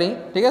করতে পারি,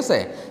 ঠিক আছে।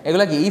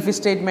 এগুলো কি ইফ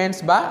স্টেটমেন্টস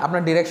বা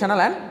আপনার ডিরেকশনাল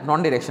অ্যান্ড নন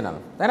ডিরেকশনাল,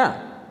 তাই না।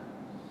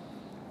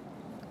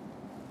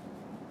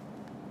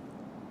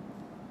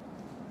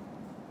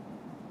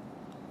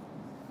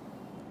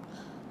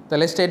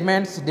 তাহলে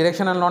statements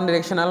directional non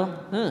directional,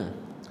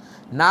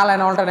 null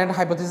and alternate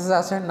hypothesis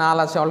আছে, নাল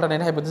আছে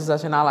অল্টারনেট হাইপোথিসিস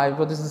আছে, নাল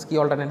হাইপোথিসিস কি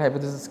অল্টারনেট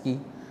হাইপোথিসিস কি,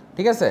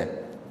 ঠিক আছে।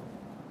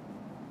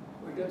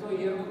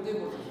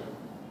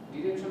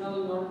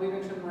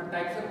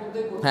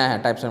 হ্যাঁ হ্যাঁ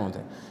টাইপসের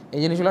মধ্যে,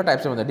 এই জিনিসগুলো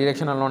টাইপসের মধ্যে,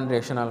 ডিরেকশনাল নন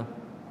ডিরেকশনাল,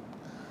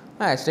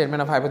 হ্যাঁ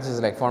statement of hypothesis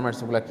like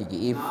ফরম্যাটসগুলো key key,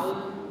 if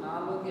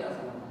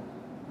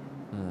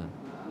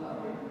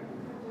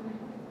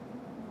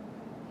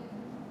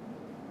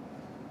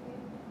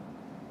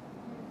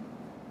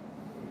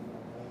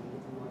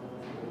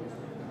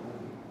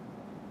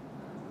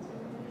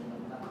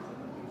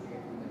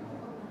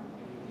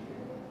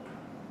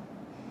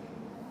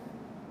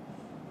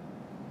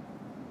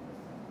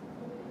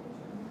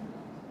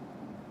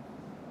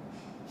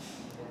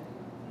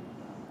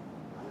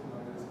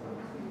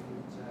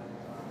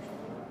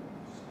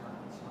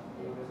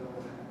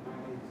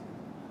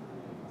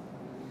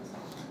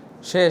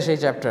শেষ এই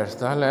চ্যাপ্টার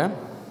তাহলে।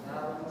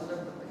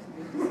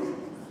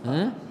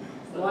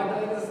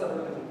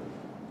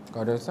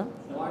 কয়টা হয়েছে?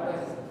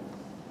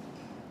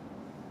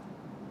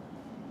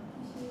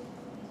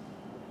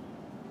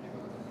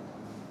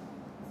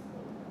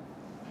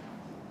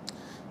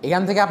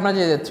 এখান থেকে আপনার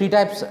যে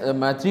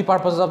three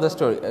purpose of the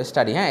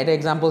study, হ্যাঁ এটা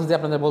এক্সাম্পলস দিয়ে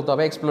আপনাদের বলতে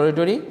হবে,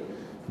 exploratory,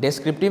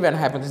 descriptive and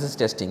hypothesis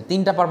testing.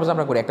 3টা পারপাস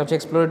আমরা করি, একটা হচ্ছে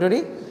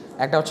এক্সপ্লোরেটরি,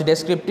 একটা হচ্ছে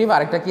ডেসক্রিপটিভ,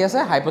 আর একটা কি আছে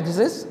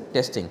হাইপোথিসিস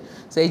টেস্টিং।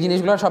 সো এই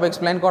জিনিসগুলো সব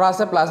এক্সপ্লেন করা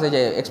আছে, প্লাস এই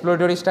যে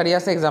এক্সপ্লোরেটরি স্টাডি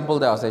আছে, এক্সাম্পল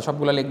দেওয়া আছে,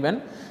 সবগুলো লিখবেন।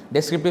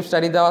 ডেসক্রিপটিভ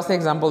স্টাডি দেওয়া আছে,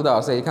 এক্সাম্পল দেওয়া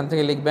আছে, এখান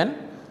থেকে লিখবেন।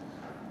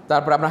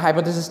 তারপর আপনার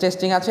হাইপোথিসিস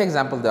টেস্টিং আছে,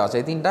 এক্সাম্পল দেওয়া আছে,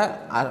 এই 3টা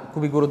আর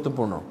খুবই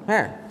গুরুত্বপূর্ণ,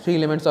 হ্যাঁ 3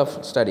 এলিমেন্টস অফ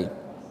স্টাডি,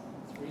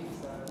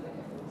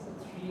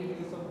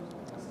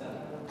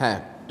 হ্যাঁ।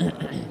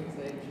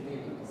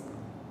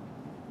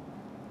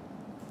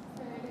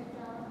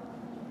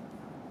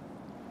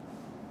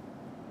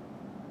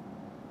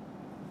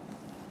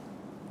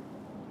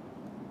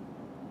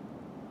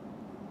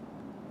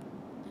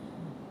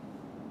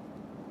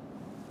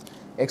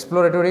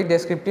 Exploratory,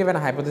 descriptive and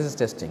hypothesis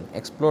testing.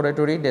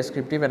 Exploratory,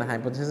 descriptive and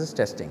hypothesis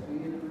testing.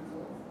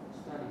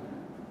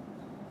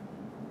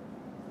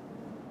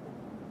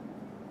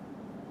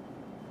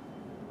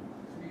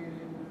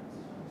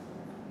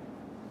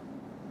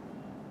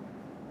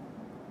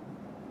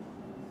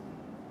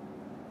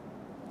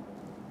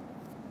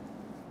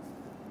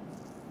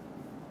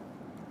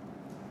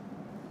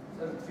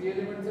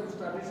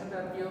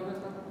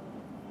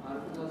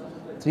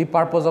 Three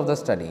purpose of the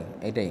study,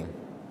 এটাই।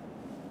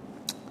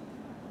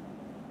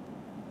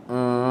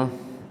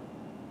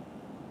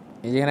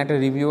 এই যেখানে একটা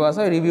রিভিউ আছে,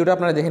 ওই রিভিউটা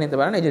আপনারা দেখে নিতে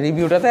পারেন। এই যে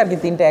রিভিউটাতে আর কি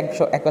 3টা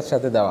একসাথে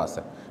সাথে দেওয়া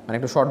আছে, মানে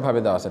একটু শর্টভাবে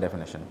দেওয়া আছে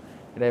ডেফিনেশন,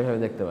 এটা এইভাবে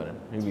দেখতে পারেন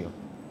রিভিউ।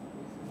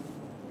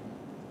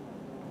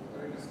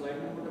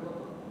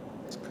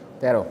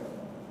 13,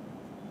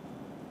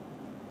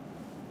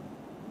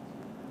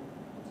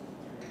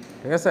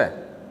 ঠিক আছে।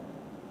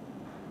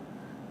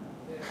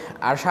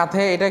 আর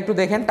সাথে এটা একটু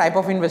দেখেন টাইপ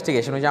অফ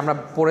ইনভেস্টিগেশন, ওই যে আমরা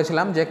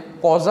পড়েছিলাম যে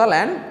কজাল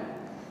অ্যান্ড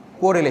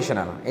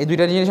কোরিলেশনাল, এই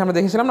দুইটা জিনিস আমরা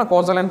দেখেছিলাম না,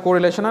 কজাল অ্যান্ড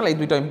কোরিলেশনাল, এই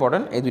দুইটা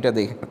ইম্পর্টেন্ট, এই দুইটা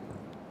দেখে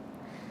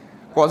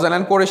কজাল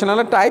অ্যান্ড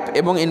কোরিলেশনালের টাইপ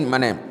এবং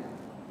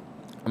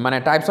মানে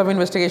টাইপস অফ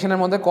ইনভেস্টিগেশনের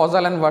মধ্যে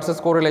causal and versus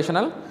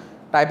কোরিলেশনাল,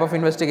 type of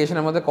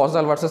ইনভেস্টিগেশনের মধ্যে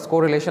causal versus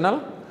কোরিলেশনাল।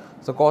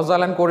 So causal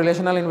and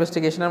কোরিলেশনাল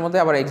ইনভেস্টিগেশনের মধ্যে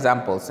আবার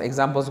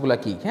এক্সাম্পলসগুলো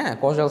কী, হ্যাঁ,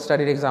 কজাল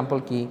স্টাডির এক্সাম্পল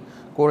কী,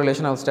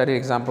 কোরিলেশনাল স্টাডির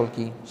এক্সাম্পল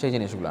কী, সেই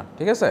জিনিসগুলো,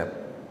 ঠিক আছে।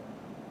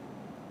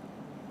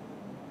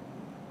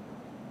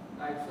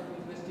 Types of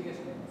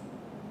investigation,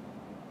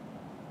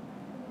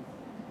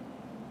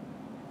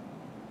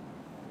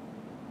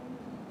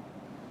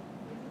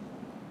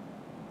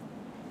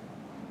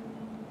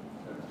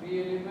 three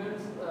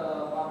elements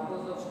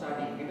purpose of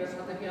study, এটার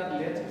সাথে কি আর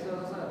লেস কিছু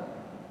আছে স্যার,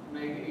 না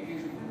এটি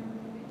শুধু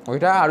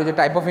ওইটা আর ওই যে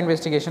টাইপ অফ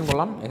ইনভেস্টিগেশন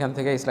বললাম এখান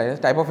থেকে স্লাইডে,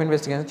 type of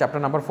investigation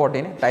chapter number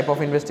 14, type of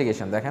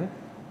investigation দেখেন,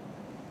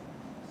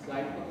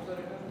 স্লাইড কত স্যার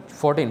এটা?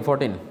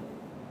 14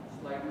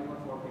 স্লাইড নাম্বার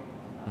 14।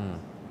 হুম।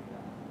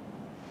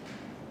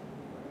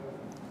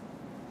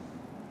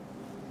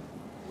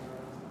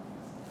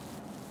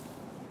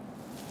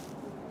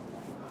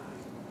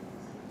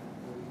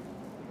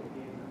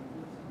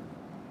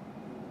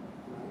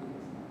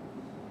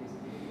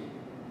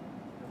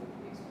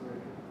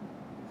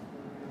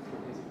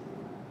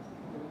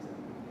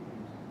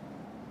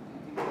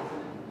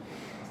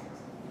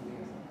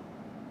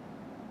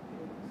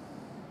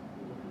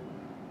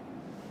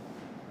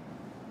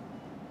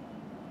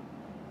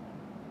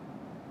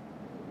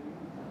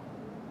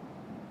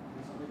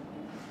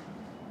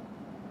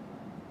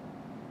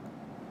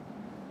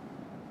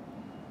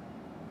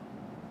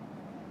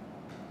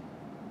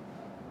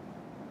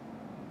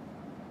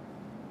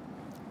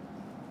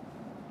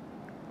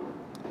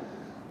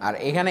 আর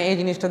এখানে এই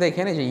জিনিসটা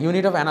দেখেন, এই যে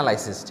ইউনিট অফ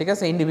অ্যানালাইসিস, ঠিক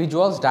আছে,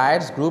 individuals,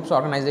 diets, groups,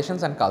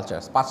 organisations and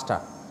cultures, 5টা,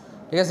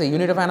 ঠিক আছে।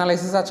 ইউনিট অফ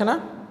অ্যানালাইসিস আছে না,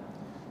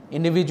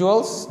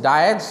 individuals,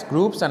 diets,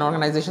 groups and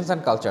organisations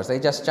and cultures, এই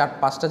জাস্ট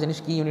 5টা জিনিস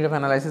কি, ইউনিট অফ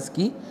অ্যানালাইসিস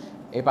কি,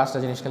 এই 5টা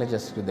জিনিস খালি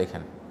জাস্ট একটু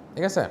দেখেন,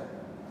 ঠিক আছে।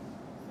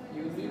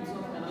 Units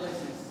of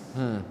analysis,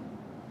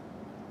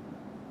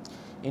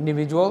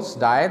 individuals,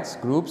 diets,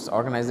 groups,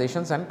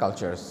 organisations and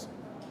cultures.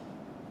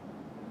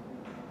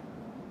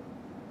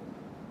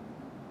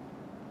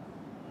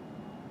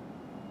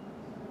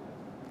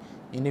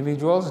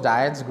 Individuals,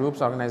 diets, groups,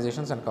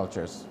 organizations and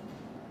cultures.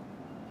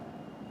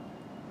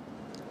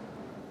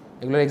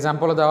 এগুলোর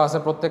এক্সাম্পলও দেওয়া আছে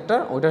প্রত্যেকটা,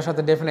 ওইটার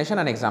সাথে ডেফিনেশন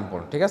অ্যান্ড এক্সাম্পল,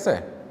 ঠিক আছে,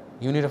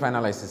 ইউনিট অফ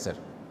অ্যানালাইসিসের।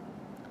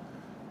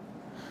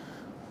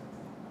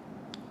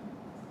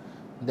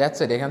 দ্যাটস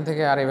ইট, এখান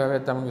থেকে আর এইভাবে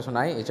তেমন কিছু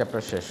নাই, এই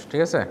চ্যাপ্টার শেষ,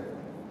 ঠিক আছে।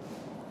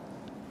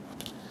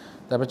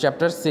 তারপর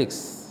চ্যাপ্টার 6,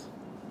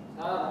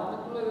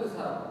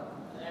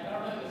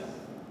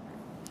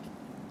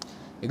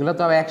 এগুলো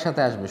তো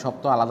একসাথে আসবে, সব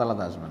তো আলাদা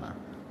আলাদা আসবে না,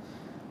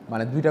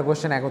 মানে 2টা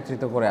কোয়েশ্চেন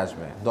একত্রিত করে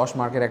আসবে, 10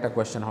 মার্কের একটা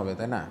কোয়েশ্চেন হবে,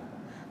 তাই না,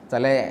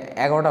 তাহলে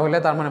 11টা হলে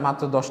তার মানে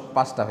মাত্র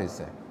 5টা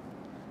হয়েছে,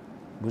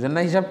 বুঝেন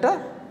না হিসাবটা।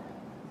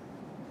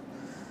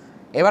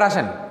 এবার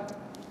আসেন,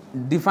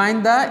 ডিফাইন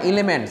দ্য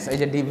এলিমেন্টস, এই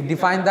যে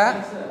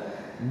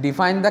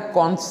define the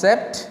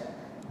concept,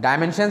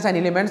 dimensions and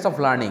elements of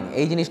learning,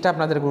 এই জিনিসটা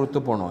আপনাদের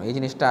গুরুত্বপূর্ণ, এই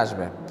জিনিসটা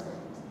আসবে।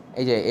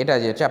 এই যে এটা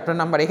যে চ্যাপ্টার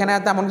নাম্বার, এখানে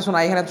তেমন কিছু না,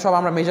 এখানে সব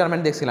আমরা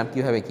মেজারমেন্ট দেখছিলাম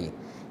কীভাবে কি,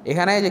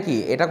 এখানে যে কি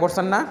এটা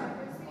করছেন না,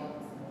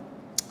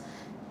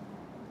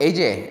 এই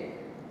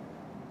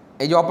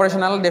যে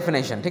অপারেশনাল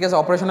ডেফিনেশন, ঠিক আছে,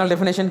 অপারেশনাল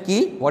ডেফিনেশন কি,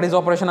 হোয়াট ইজ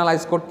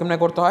অপারেশনালাইজ কেমনে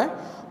করতে হয়,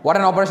 what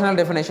an operational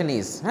definition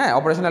is, হ্যাঁ,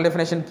 অপারেশনাল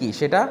ডেফিনেশন কি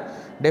সেটা,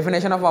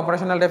 definition of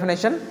operational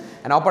definition,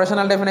 and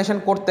operational definition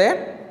করতে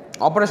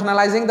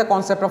অপারেশনালাইজিং দ্য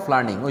কনসেপ্ট অফ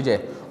লার্নিং, ওই যে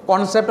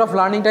কনসেপ্ট অফ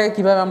লার্নিংটাকে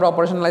কীভাবে আমরা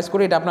অপারেশনালাইজ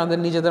করি এটা আপনাদের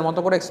নিজেদের মতো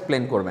করে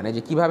এক্সপ্লেন করবেন, এই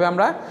যে কীভাবে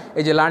আমরা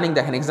এই যে লার্নিং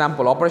দেখেন,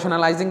 example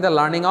অপারেশনালাইজিং the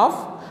learning of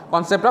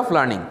concept of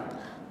learning,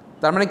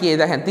 তার মানে কি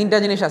দেখেন 3টা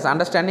জিনিস আছে,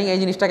 আন্ডারস্ট্যান্ডিং, এই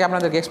জিনিসটাকে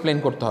আপনাদেরকে এক্সপ্লেন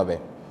করতে হবে,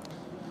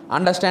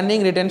 আন্ডারস্ট্যান্ডিং,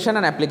 রিটেনশন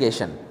অ্যান্ড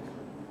অ্যাপ্লিকেশন।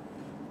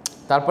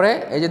 তারপরে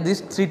এই যে দিস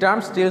 3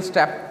 টার্মস স্টিল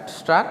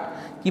স্ট্রাক্ট,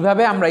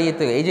 কীভাবে আমরা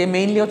ইয়েতে, এই যে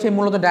মেইনলি হচ্ছে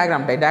মূলত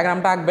ডায়াগ্রামটা, এই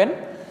ডায়াগ্রামটা আঁকবেন,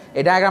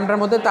 এই ডায়াগ্রামটার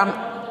মধ্যে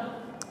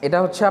এটা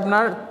হচ্ছে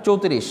আপনার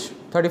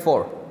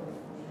 34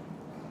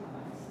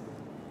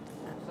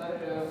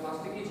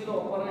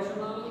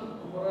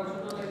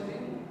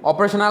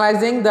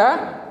 অপারেশনালাইজিং the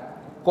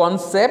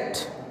concept,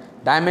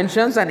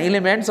 dimensions and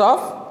elements of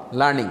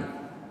learning,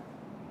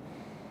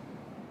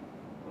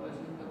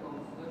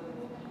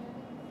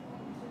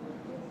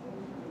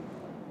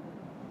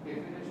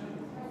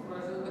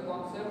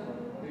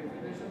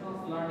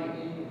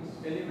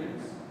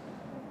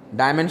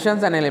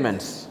 dimensions and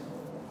elements,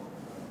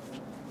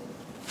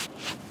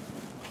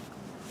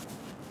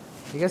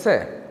 ঠিক আছে।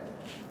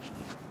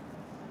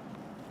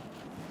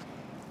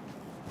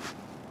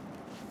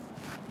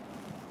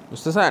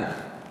 বুঝতেছেন,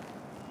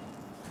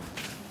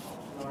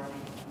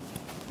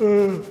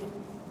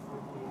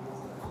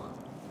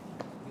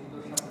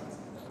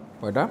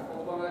 ওইটা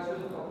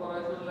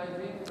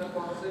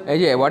এই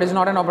যে what is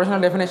not an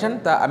operational definition,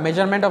 the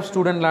measurement of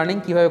student learning,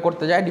 কীভাবে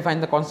করতে যায়, define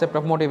the concept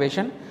of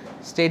motivation,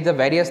 state the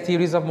various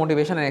theories of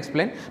motivation and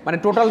explain, মানে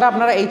টোটালটা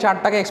আপনারা এই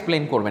চারটাকে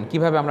এক্সপ্লেন করবেন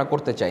কীভাবে আমরা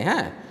করতে চাই।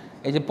 হ্যাঁ,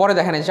 এই যে পরে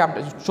দেখেন এই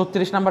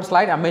 36 number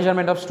slide,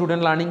 measurement of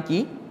student learning কি,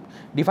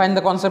 ডিফাইন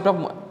দ্য কনসেপ্ট অফ,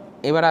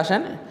 এবার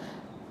আসেন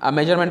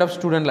মেজারমেন্ট অফ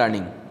স্টুডেন্ট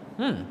লার্নিং।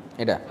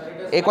 এটা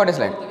এই কয়টা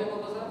স্লাইড?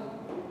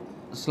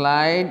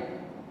 স্লাইড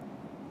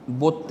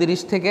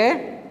 32 থেকে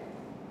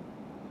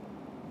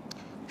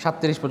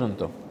 37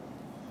 পর্যন্ত।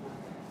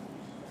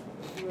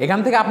 এখান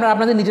থেকে আপনারা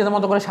আপনাদের নিজেদের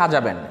মতো করে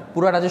সাজাবেন,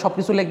 পুরোটা যে সব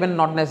কিছু লিখবেন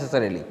নট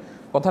নেসেসারিলি,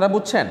 কথাটা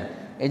বুঝছেন?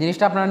 এই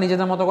জিনিসটা আপনারা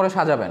নিজেদের মতো করে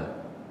সাজাবেন,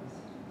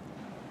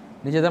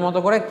 নিজেদের মতো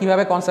করে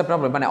কীভাবে কনসেপ্ট অফ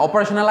মানে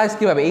অপারেশনালাইজ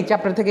কীভাবে, এই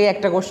চ্যাপ্টার থেকে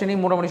একটা কোশ্চেনই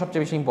মোটামুটি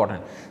সবচেয়ে বেশি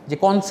ইম্পর্টেন্ট, যে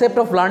কনসেপ্ট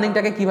অফ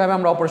লার্নিংটাকে কীভাবে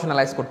আমরা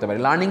অপারেশনালাইজ করতে পারি।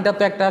 লার্নিংটা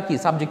তো একটা কি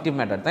সাবজেক্টিভ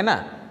ম্যাটার, তাই না?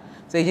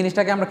 তো এই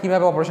জিনিসটাকে আমরা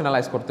কীভাবে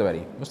অপারেশনালাইজ করতে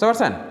পারি, বুঝতে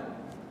পারছেন?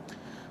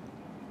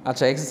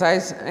 আচ্ছা,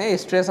 এক্সারসাইজ এই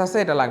স্ট্রেস আছে,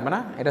 এটা লাগবে না,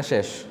 এটা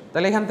শেষ।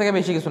 তাহলে এখান থেকে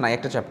বেশি কিছু নাই,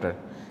 একটা চ্যাপ্টার।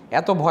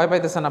 এত ভয়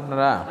পাইতেছেন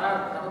আপনারা?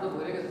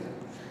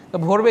 তো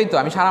ভরবেই তো,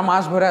 আমি সারা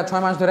মাস ধরে 6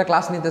 মাস ধরে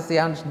ক্লাস নিতেছি,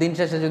 এখন দিন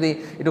শেষে যদি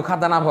একটু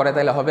খাতা না ভরে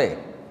তাহলে হবে?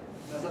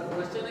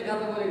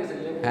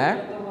 হ্যাঁ,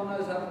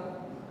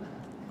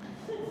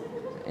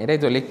 এটাই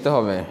তো লিখতে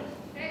হবে।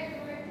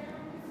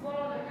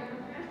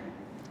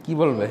 কি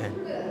বলবে?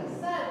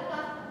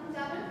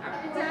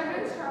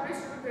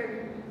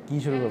 কি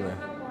শুরু করবে?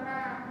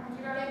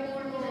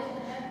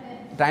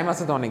 টাইম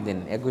আছে তো অনেক দিন,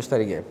 21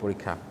 তারিখে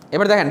পরীক্ষা।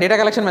 এবার দেখেন ডেটা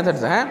কালেকশন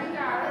মেথডস। হ্যাঁ,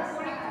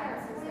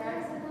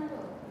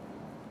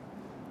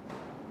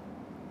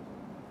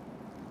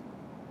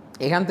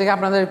 এখান থেকে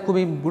আপনাদের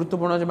খুবই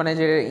গুরুত্বপূর্ণ যে মানে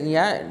যে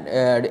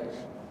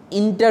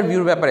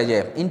ইন্টারভিউর ব্যাপারে, যে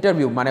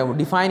ইন্টারভিউ মানে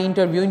ডিফাইন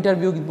ইন্টারভিউ।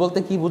 ইন্টারভিউ বলতে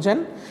কি বুঝেন?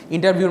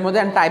 ইন্টারভিউর মধ্যে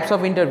অ্যান্ড টাইপস অফ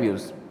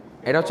ইন্টারভিউস।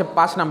 এটা হচ্ছে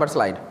 5 number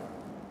slide,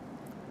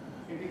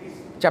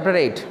 chapter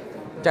 8,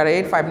 chapter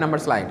 8 5 number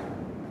slide.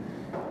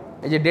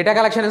 এই যে ডেটা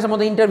কালেকশনের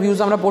মধ্যে ইন্টারভিউস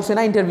আমরা পড়ছি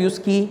না, ইন্টারভিউস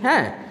কি?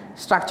 হ্যাঁ,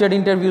 স্ট্রাকচার্ড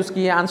ইন্টারভিউস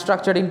কি,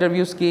 আনস্ট্রাকচার্ড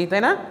ইন্টারভিউস কি,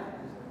 তাই না?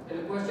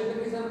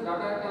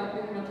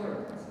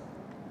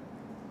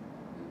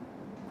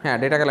 হ্যাঁ,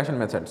 data collection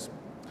methods.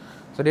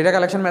 So data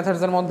collection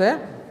মেথডসের মধ্যে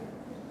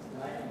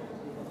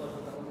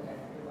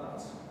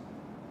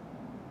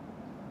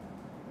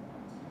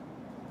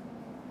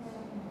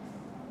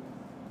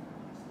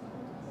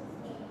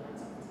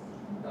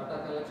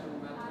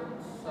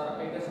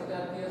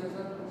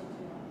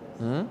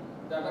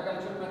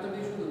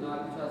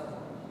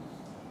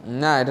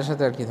না, এটার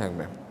সাথে আর কি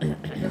থাকবে?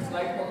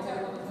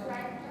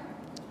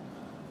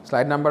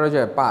 স্লাইড নাম্বার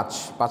হচ্ছে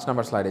 5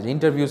 নাম্বার স্লাইডে যে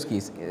ইন্টারভিউস কি,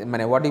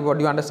 মানে what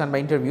you understand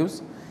by interviews.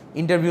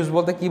 Interviews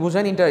বলতে কি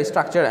বুঝেন?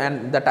 Structure and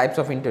the types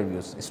of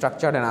interviews,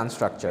 structured and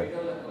unstructured.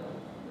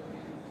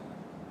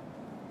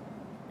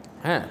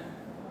 হ্যাঁ,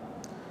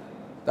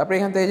 তারপরে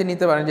এখান থেকে যে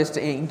নিতে পারেন যে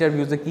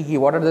ইন্টারভিউতে কী কী,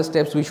 what are the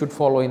steps we should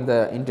follow in the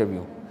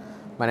interview,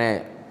 মানে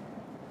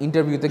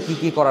ইন্টারভিউতে কী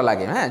কী করা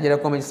লাগে। হ্যাঁ,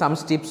 যেরকম some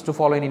steps to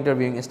follow in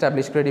interviewing,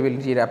 establish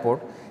credibility rapport,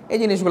 এই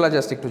জিনিসগুলো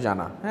জাস্ট একটু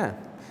জানা। হ্যাঁ,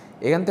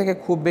 এখান থেকে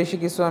খুব বেশি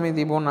কিছু আমি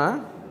দিব না।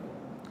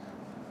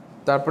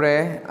 তারপরে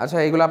আচ্ছা,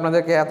 এইগুলো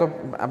আপনাদেরকে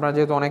আপনারা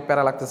যেহেতু অনেক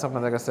প্যারা লাগতেছে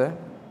আপনাদের কাছে,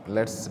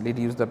 লেটস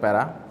রিডিউস দ্য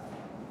প্যারা।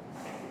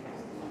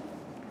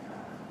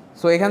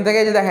 সো এখান থেকে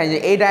যে দেখায় যে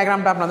এই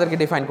ডায়াগ্রামটা আপনাদেরকে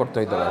ডিফাইন করতে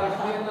হইতে হবে,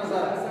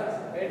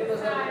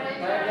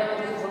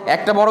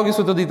 একটা বড়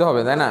কিছু তো দিতে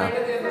হবে, তাই না?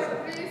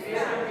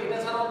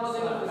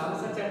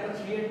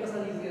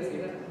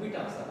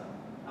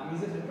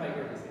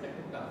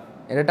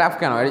 এটা টাফ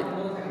কেন?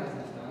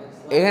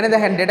 এখানে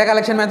দেখেন ডেটা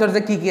কালেকশন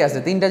মেথডসে কী কী আছে,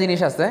 3টা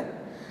জিনিস আছে।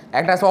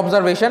 একটা আছে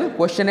অবজারভেশন,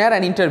 কোয়েশ্চেনিয়ার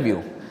অ্যান্ড ইন্টারভিউ।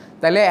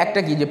 তাহলে একটা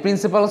কি যে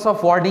প্রিন্সিপালস অফ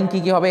ওয়ার্ডিং কী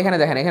কী হবে, এখানে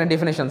দেখেন এখানে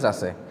ডেফিনেশনস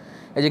আছে।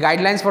 এই যে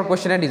guidelines for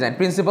questionnaire design,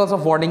 principles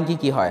of wording কী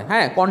কী হয়,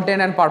 হ্যাঁ,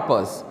 content and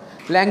purpose,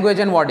 language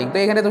and wording, তো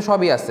এখানে তো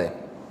সবই আছে।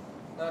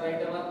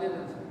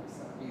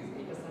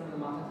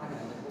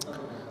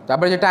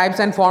 তারপরে যে types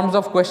and forms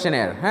of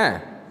questionnaire, হ্যাঁ,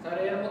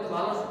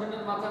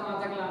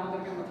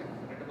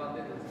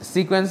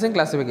 সিকোয়েন্সিং,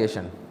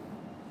 ক্লাসিফিকেশন।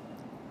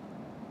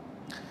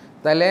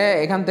 তাহলে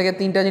এখান থেকে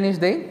 3টা জিনিস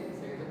দেই,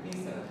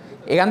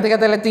 এখান থেকে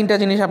তাহলে 3টা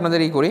জিনিস আপনাদের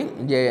করি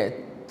যে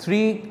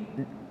 3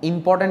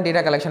 important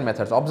data collection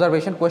methods,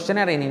 observation,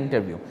 questionnaire and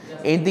interview.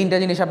 এই 3টা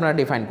জিনিস আপনারা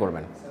ডিফাইন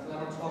করবেন।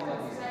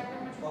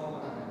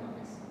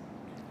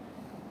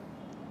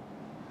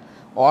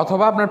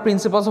 অথবা আপনার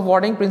principles of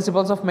wording,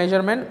 principles of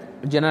measurement,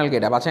 general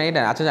get up. আচ্ছা,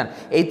 এটা আচ্ছা জান,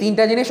 এই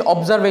 3টা জিনিস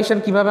অবজারভেশন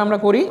কীভাবে আমরা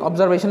করি,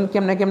 অবজারভেশন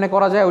কেমনে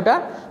করা যায় ওটা,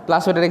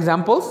 প্লাস ওটার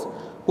এক্সাম্পলস।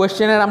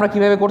 কোয়েশ্চেনার আমরা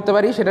কীভাবে করতে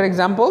পারি সেটার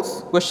এক্সাম্পলস,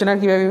 কোয়েশ্চেনার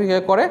কীভাবে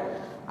করে,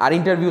 আর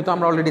ইন্টারভিউ তো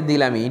আমরা অলরেডি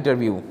দিলামই,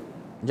 ইন্টারভিউ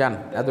জান,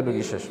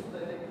 এতটুকু শেষ।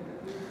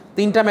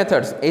 3টা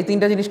মেথডস, এই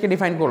 3টা জিনিসকে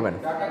ডিফাইন করবেন,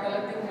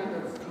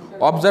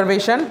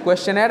 অবজারভেশন,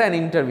 কোয়েশ্চেনার অ্যান্ড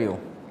ইন্টারভিউ।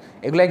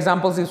 এগুলো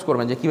এক্সাম্পলস ইউজ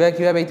করবেন যে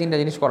কীভাবে এই 3টা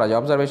জিনিস করা যায়।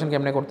 অবজারভেশন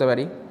কেমনে করতে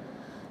পারি,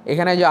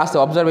 এখানে যে আছে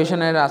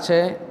অবজারভেশনের আছে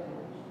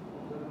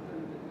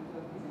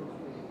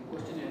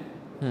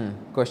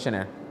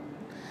কোয়েশ্চেনার।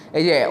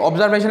 এই যে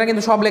অবজারভেশনে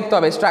কিন্তু সব লিখতে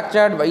হবে,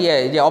 স্ট্রাকচার্ড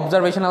যে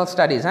অবজারভেশনাল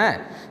স্টাডিজ, হ্যাঁ,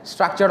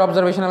 structured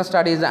observational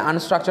studies,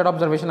 unstructured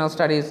observational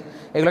studies,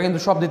 এগুলো কিন্তু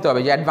সব দিতে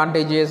হবে, যে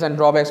advantages and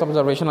drawbacks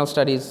observational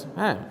studies,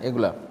 হ্যাঁ,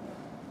 এগুলো।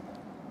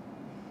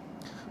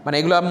 মানে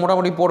এগুলো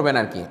মোটামুটি পড়বেন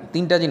আর কি,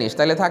 তিনটা জিনিস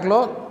তাহলে থাকলো।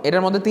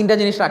 এটার মধ্যে তিনটা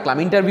জিনিস রাখলাম,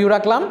 ইন্টারভিউ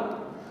রাখলাম,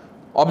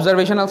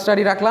 অবজারভেশনাল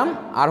স্টাডি রাখলাম,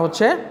 আর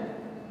হচ্ছে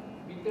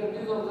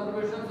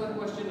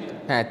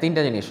হ্যাঁ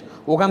তিনটা জিনিস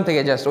ওখান থেকে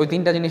জাস্ট ওই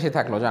তিনটা জিনিসই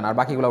থাকলো জান, আর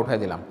বাকিগুলো উঠাই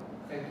দিলাম।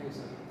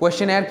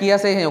 কোয়েশ্চেনার কি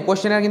আছে,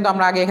 কোয়েশ্চেনার কিন্তু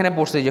আমরা আগে এখানে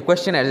পড়ছি যে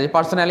কোয়েশ্চেনার যে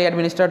পার্সোনালি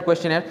অ্যাডমিনিস্ট্রেটেড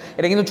কোয়েশ্চেনার,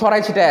 এটা কিন্তু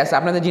ছড়াই ছিটায় আছে,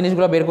 আপনাদের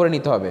জিনিসগুলো বের করে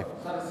নিতে হবে।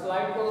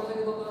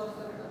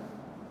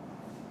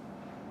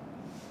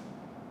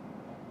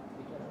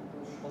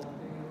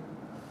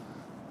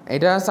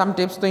 এটা সাম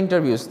টিপস তো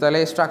ইন্টারভিউস, তাহলে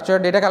structure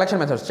data collection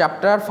methods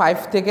chapter 5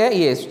 থেকে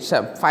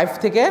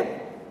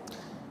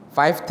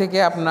 5 থেকে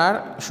আপনার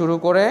শুরু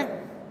করে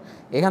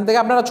এখান থেকে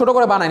আপনারা ছোট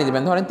করে বানিয়ে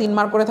দিবেন, ধরেন 3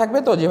 মার্ক করে থাকবে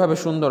তো যেভাবে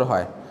সুন্দর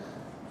হয়।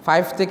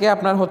 5 থেকে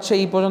আপনার হচ্ছে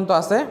ই পর্যন্ত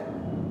আছে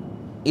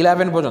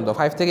 11 পর্যন্ত,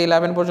 5 থেকে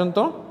 11 পর্যন্ত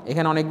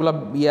এখানে অনেকগুলো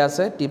ইয়ে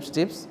আছে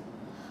টিপস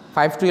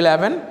 5 to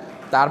 11।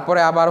 তারপরে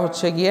আবার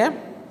হচ্ছে গিয়ে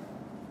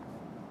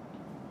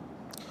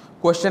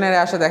কোয়েশ্চেনারে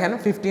আসে দেখেন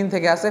 15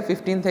 থেকে আছে,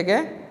 15 থেকে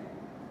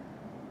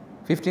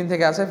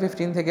আছে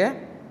 15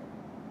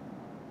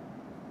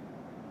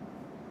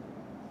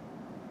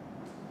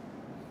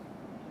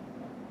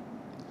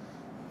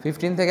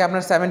 থেকে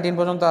আপনার 17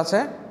 পর্যন্ত আছে।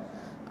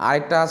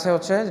 আরেকটা আছে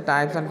হচ্ছে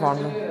টাইপস অ্যান্ড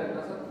ফর্ম,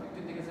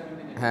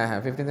 হ্যাঁ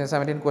 15 থেকে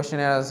 17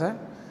 কোয়েশ্চেনার আছে,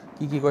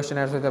 কি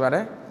কোয়েশ্চেনার হতে পারে।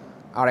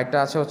 আর একটা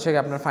আছে হচ্ছে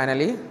আপনার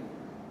ফাইনালি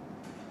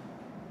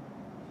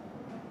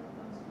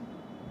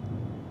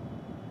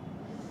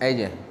এই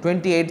যে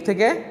 28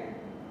 থেকে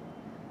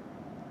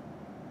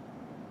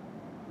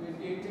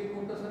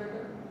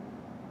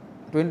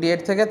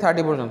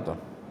 30 পর্যন্ত।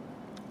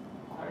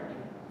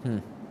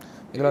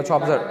 এগুলো হচ্ছে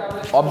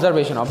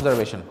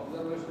observation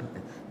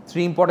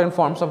 3 important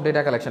forms of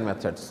data collection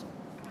methods.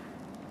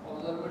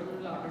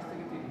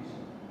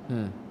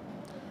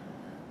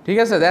 ঠিক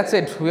আছে, দ্যাটস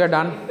ইট, উই আর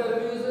ডান।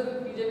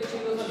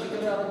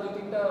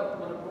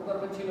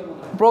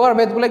 প্রকার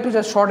ভেদগুলো একটু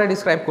জাস্ট শর্টে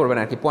ডিসক্রাইব করবেন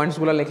আর কি,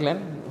 পয়েন্টসগুলো লিখলেন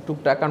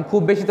টুকটাক, কারণ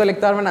খুব বেশি তো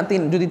লিখতে পারবে না।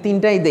 যদি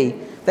তিনটাই দেই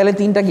তাহলে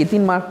তিনটা কি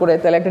 3 মার্ক করে,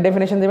 তাহলে একটা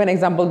ডেফিনেশন দেবেন,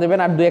 এক্সাম্পল দেবেন,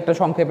 আর 2-1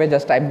 সংক্ষেপে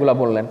জাস্ট টাইপগুলো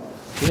বললেন,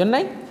 বুঝলেন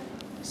নাই?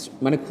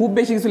 মানে খুব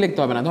বেশি কিছু লিখতে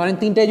হবে না, ধরেন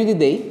তিনটাই যদি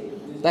দেই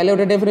তাহলে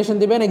ওটা ডেফিনেশন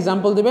দেবেন,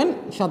 এক্সাম্পল দেবেন,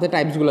 সাথে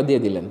টাইপসগুলো দিয়ে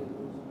দিলেন,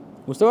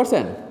 বুঝতে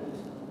পারছেন?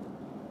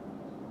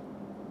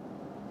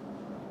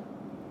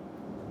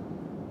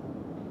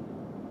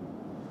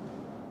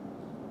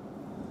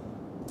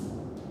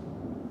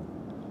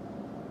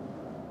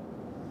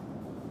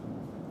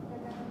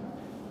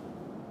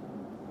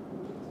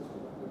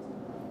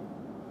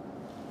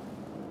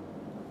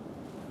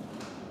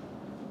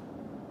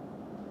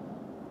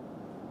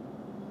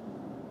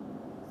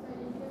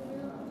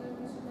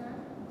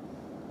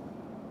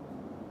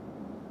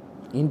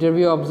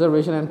 Interview,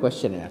 observation and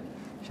কোয়েশ্চেনার।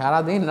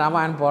 সারাদিন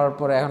রামায়ণ পড়ার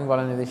পরে এখন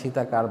বলেন যদি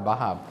সীতাকার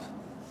বাহাব।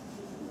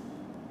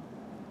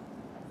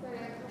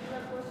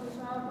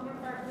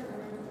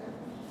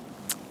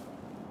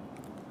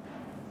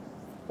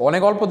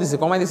 অনেক অল্প দিছে,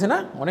 কমাই দিছে না?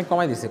 অনেক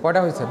কমাই দিছে। কয়টা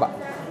হয়েছে?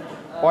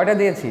 কয়টা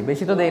দিয়েছি?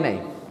 বেশি তো দেই নাই।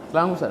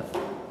 সালাম স্যার,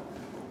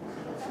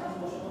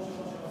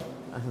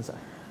 আসুন স্যার,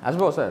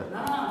 আসবো স্যার।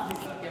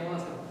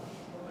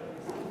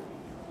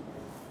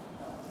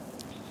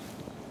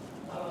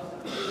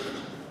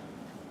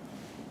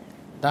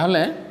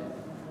 তাহলে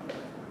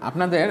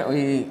আপনাদের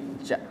ওই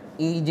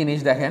এই জিনিস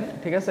দেখেন,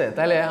 ঠিক আছে?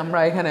 তাহলে আমরা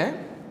এখানে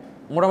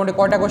মোটামুটি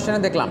কয়টা কোয়েশ্চেনে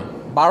দেখলাম?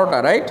 12টা,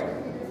 রাইট?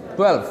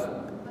 12।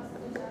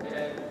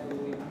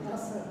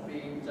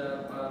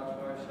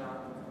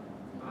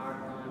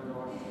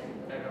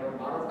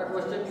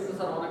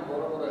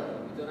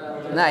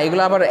 না,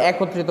 এগুলো আবার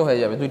একত্রিত হয়ে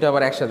যাবে, দুইটা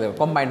আবার একসাথে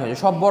কম্বাইন্ড হয়ে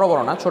যাবে, সব বড়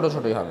বড় না, ছোট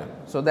ছোটই হবে।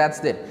 So that's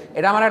it.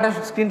 এটা আমার একটা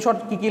স্ক্রিনশট,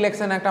 কি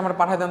লেখছেন একটা আমার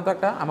পাঠাই দেন তো,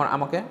 একটা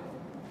আমাকে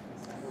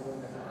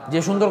যে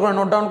সুন্দর করে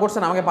নোট ডাউন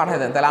করছেন আমাকে পাঠিয়ে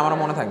দেন, তাহলে আমারও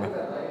মনে থাকবে।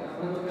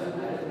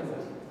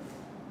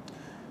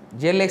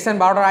 যে লিখছেন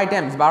 12টা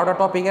আইটেমস, 12টা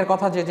টপিকের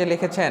কথা যে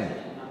লিখেছেন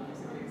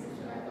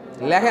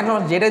লেখেন,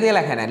 যেটা দিয়ে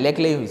লেখেন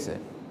লেখলেই হয়েছে।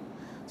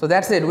 So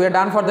that's it, we are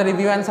done for the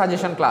review and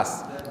suggestion class.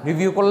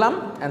 Review করলাম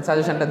অ্যান্ড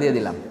সাজেশনটা দিয়ে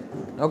দিলাম।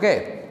 ওকে,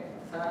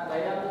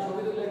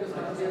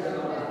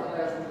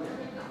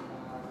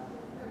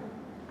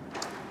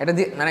 এটা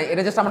দিয়ে মানে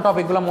এটা জাস্ট আমার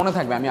টপিকগুলো মনে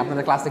থাকবে, আমি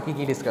আপনাদের ক্লাসে কী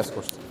কী ডিসকাস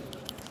করছি।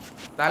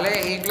 তাহলে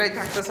এইগুলাই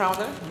থাকতেছে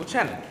আমাদের,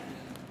 বুঝছেন?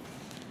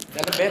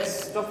 তাহলে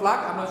বেস্ট অফ লাক।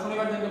 আমরা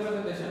শনিবার দিন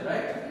প্রেজেন্টেশন,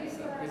 রাইট?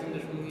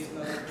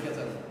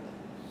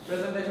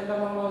 প্রেজেন্টেশনটা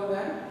ভালোভাবে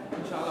দেন,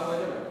 ইনশাআল্লাহ হয়ে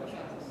যাবে।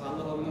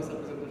 ভালো হবে না স্যার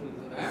প্রেজেন্টেশন।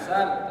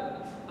 স্যার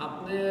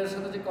আপনার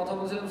সাথে যে কথা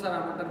বলছিলাম স্যার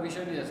আমারটার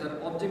বিষয় নিয়ে, স্যার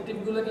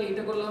অবজেক্টিভগুলোকে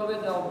এইটা করলে হবে,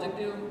 the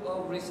objective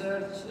of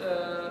research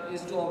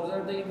is to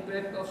observe the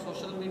impact of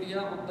social media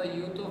on the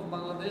youth of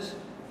Bangladesh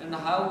and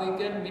how we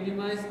can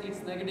minimise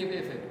it's negative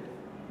effect.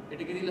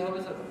 এটা কি দিলে হবে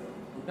স্যার?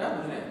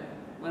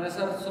 মানে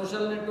স্যার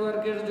সোশ্যাল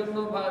নেটওয়ার্কের জন্য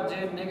বা যে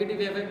নেগেটিভ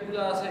এফেক্টগুলো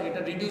আছে এটা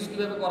রিডিউস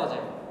কীভাবে করা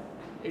যায়,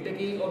 এটা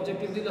কি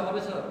অবজেক্টিভ দিলে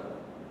হবে স্যার?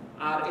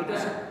 আর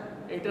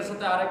এটার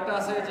সাথে আরেকটা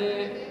আছে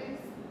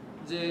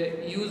যে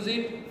use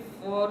it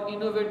for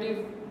innovative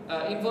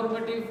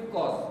informative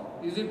cause,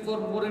 use it for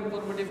more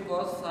informative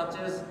cause such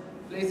as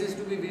places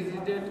two B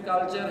visited,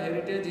 culture,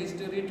 heritage,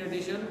 history,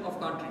 tradition of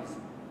countries.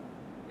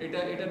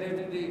 এটা দিয়ে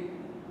যদি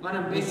মানে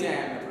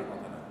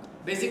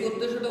বেসিক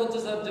উদ্দেশ্যটা হচ্ছে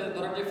স্যার যে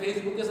ধরেন যে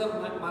ফেসবুকে স্যার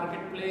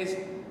মার্কেট প্লেস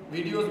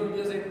ভিডিওস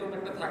এরকম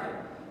একটা থাকে।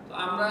 তো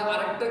আমরা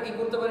আরেকটা কি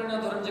করতে পারি না,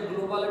 ধরেন যে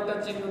গ্লোবাল একটা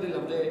চিহ্ন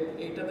দিলাম যে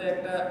এইটাতে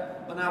একটা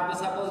মানে আপনি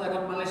সাপোজ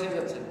এখন মালয়েশিয়া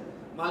যাচ্ছেন,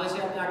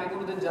 মালয়েশিয়া আপনি আগে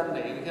কোনোদিন যান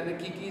নাই, এখানে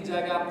কি কি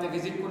জায়গা আপনি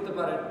ভিজিট করতে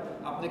পারেন,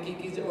 আপনি কি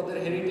কি ওদের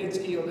হেরিটেজ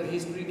কি, ওদের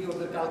হিস্ট্রি কি,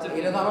 ওদের কালচার।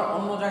 এটা তো আবার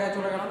অন্য জায়গায়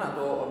চলে গেল না,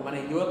 তো মানে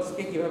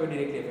ইউথকে কিভাবে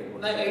ডিরেক্টলি এফেক্ট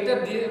করবে? না এটা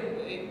দিয়ে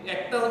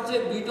একটা হচ্ছে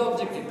দুইটা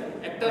অবজেক্টিভ,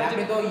 একটা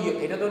আপনি তো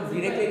এটা তো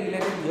ডিরেক্টলি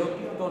রিলেটেড ইউথ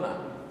তো না,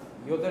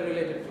 ইউথের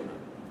রিলেটেড তো না,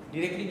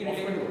 ডিরেক্টলি কি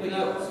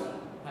রিলেটেড?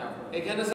 হ্যাঁ, এখানে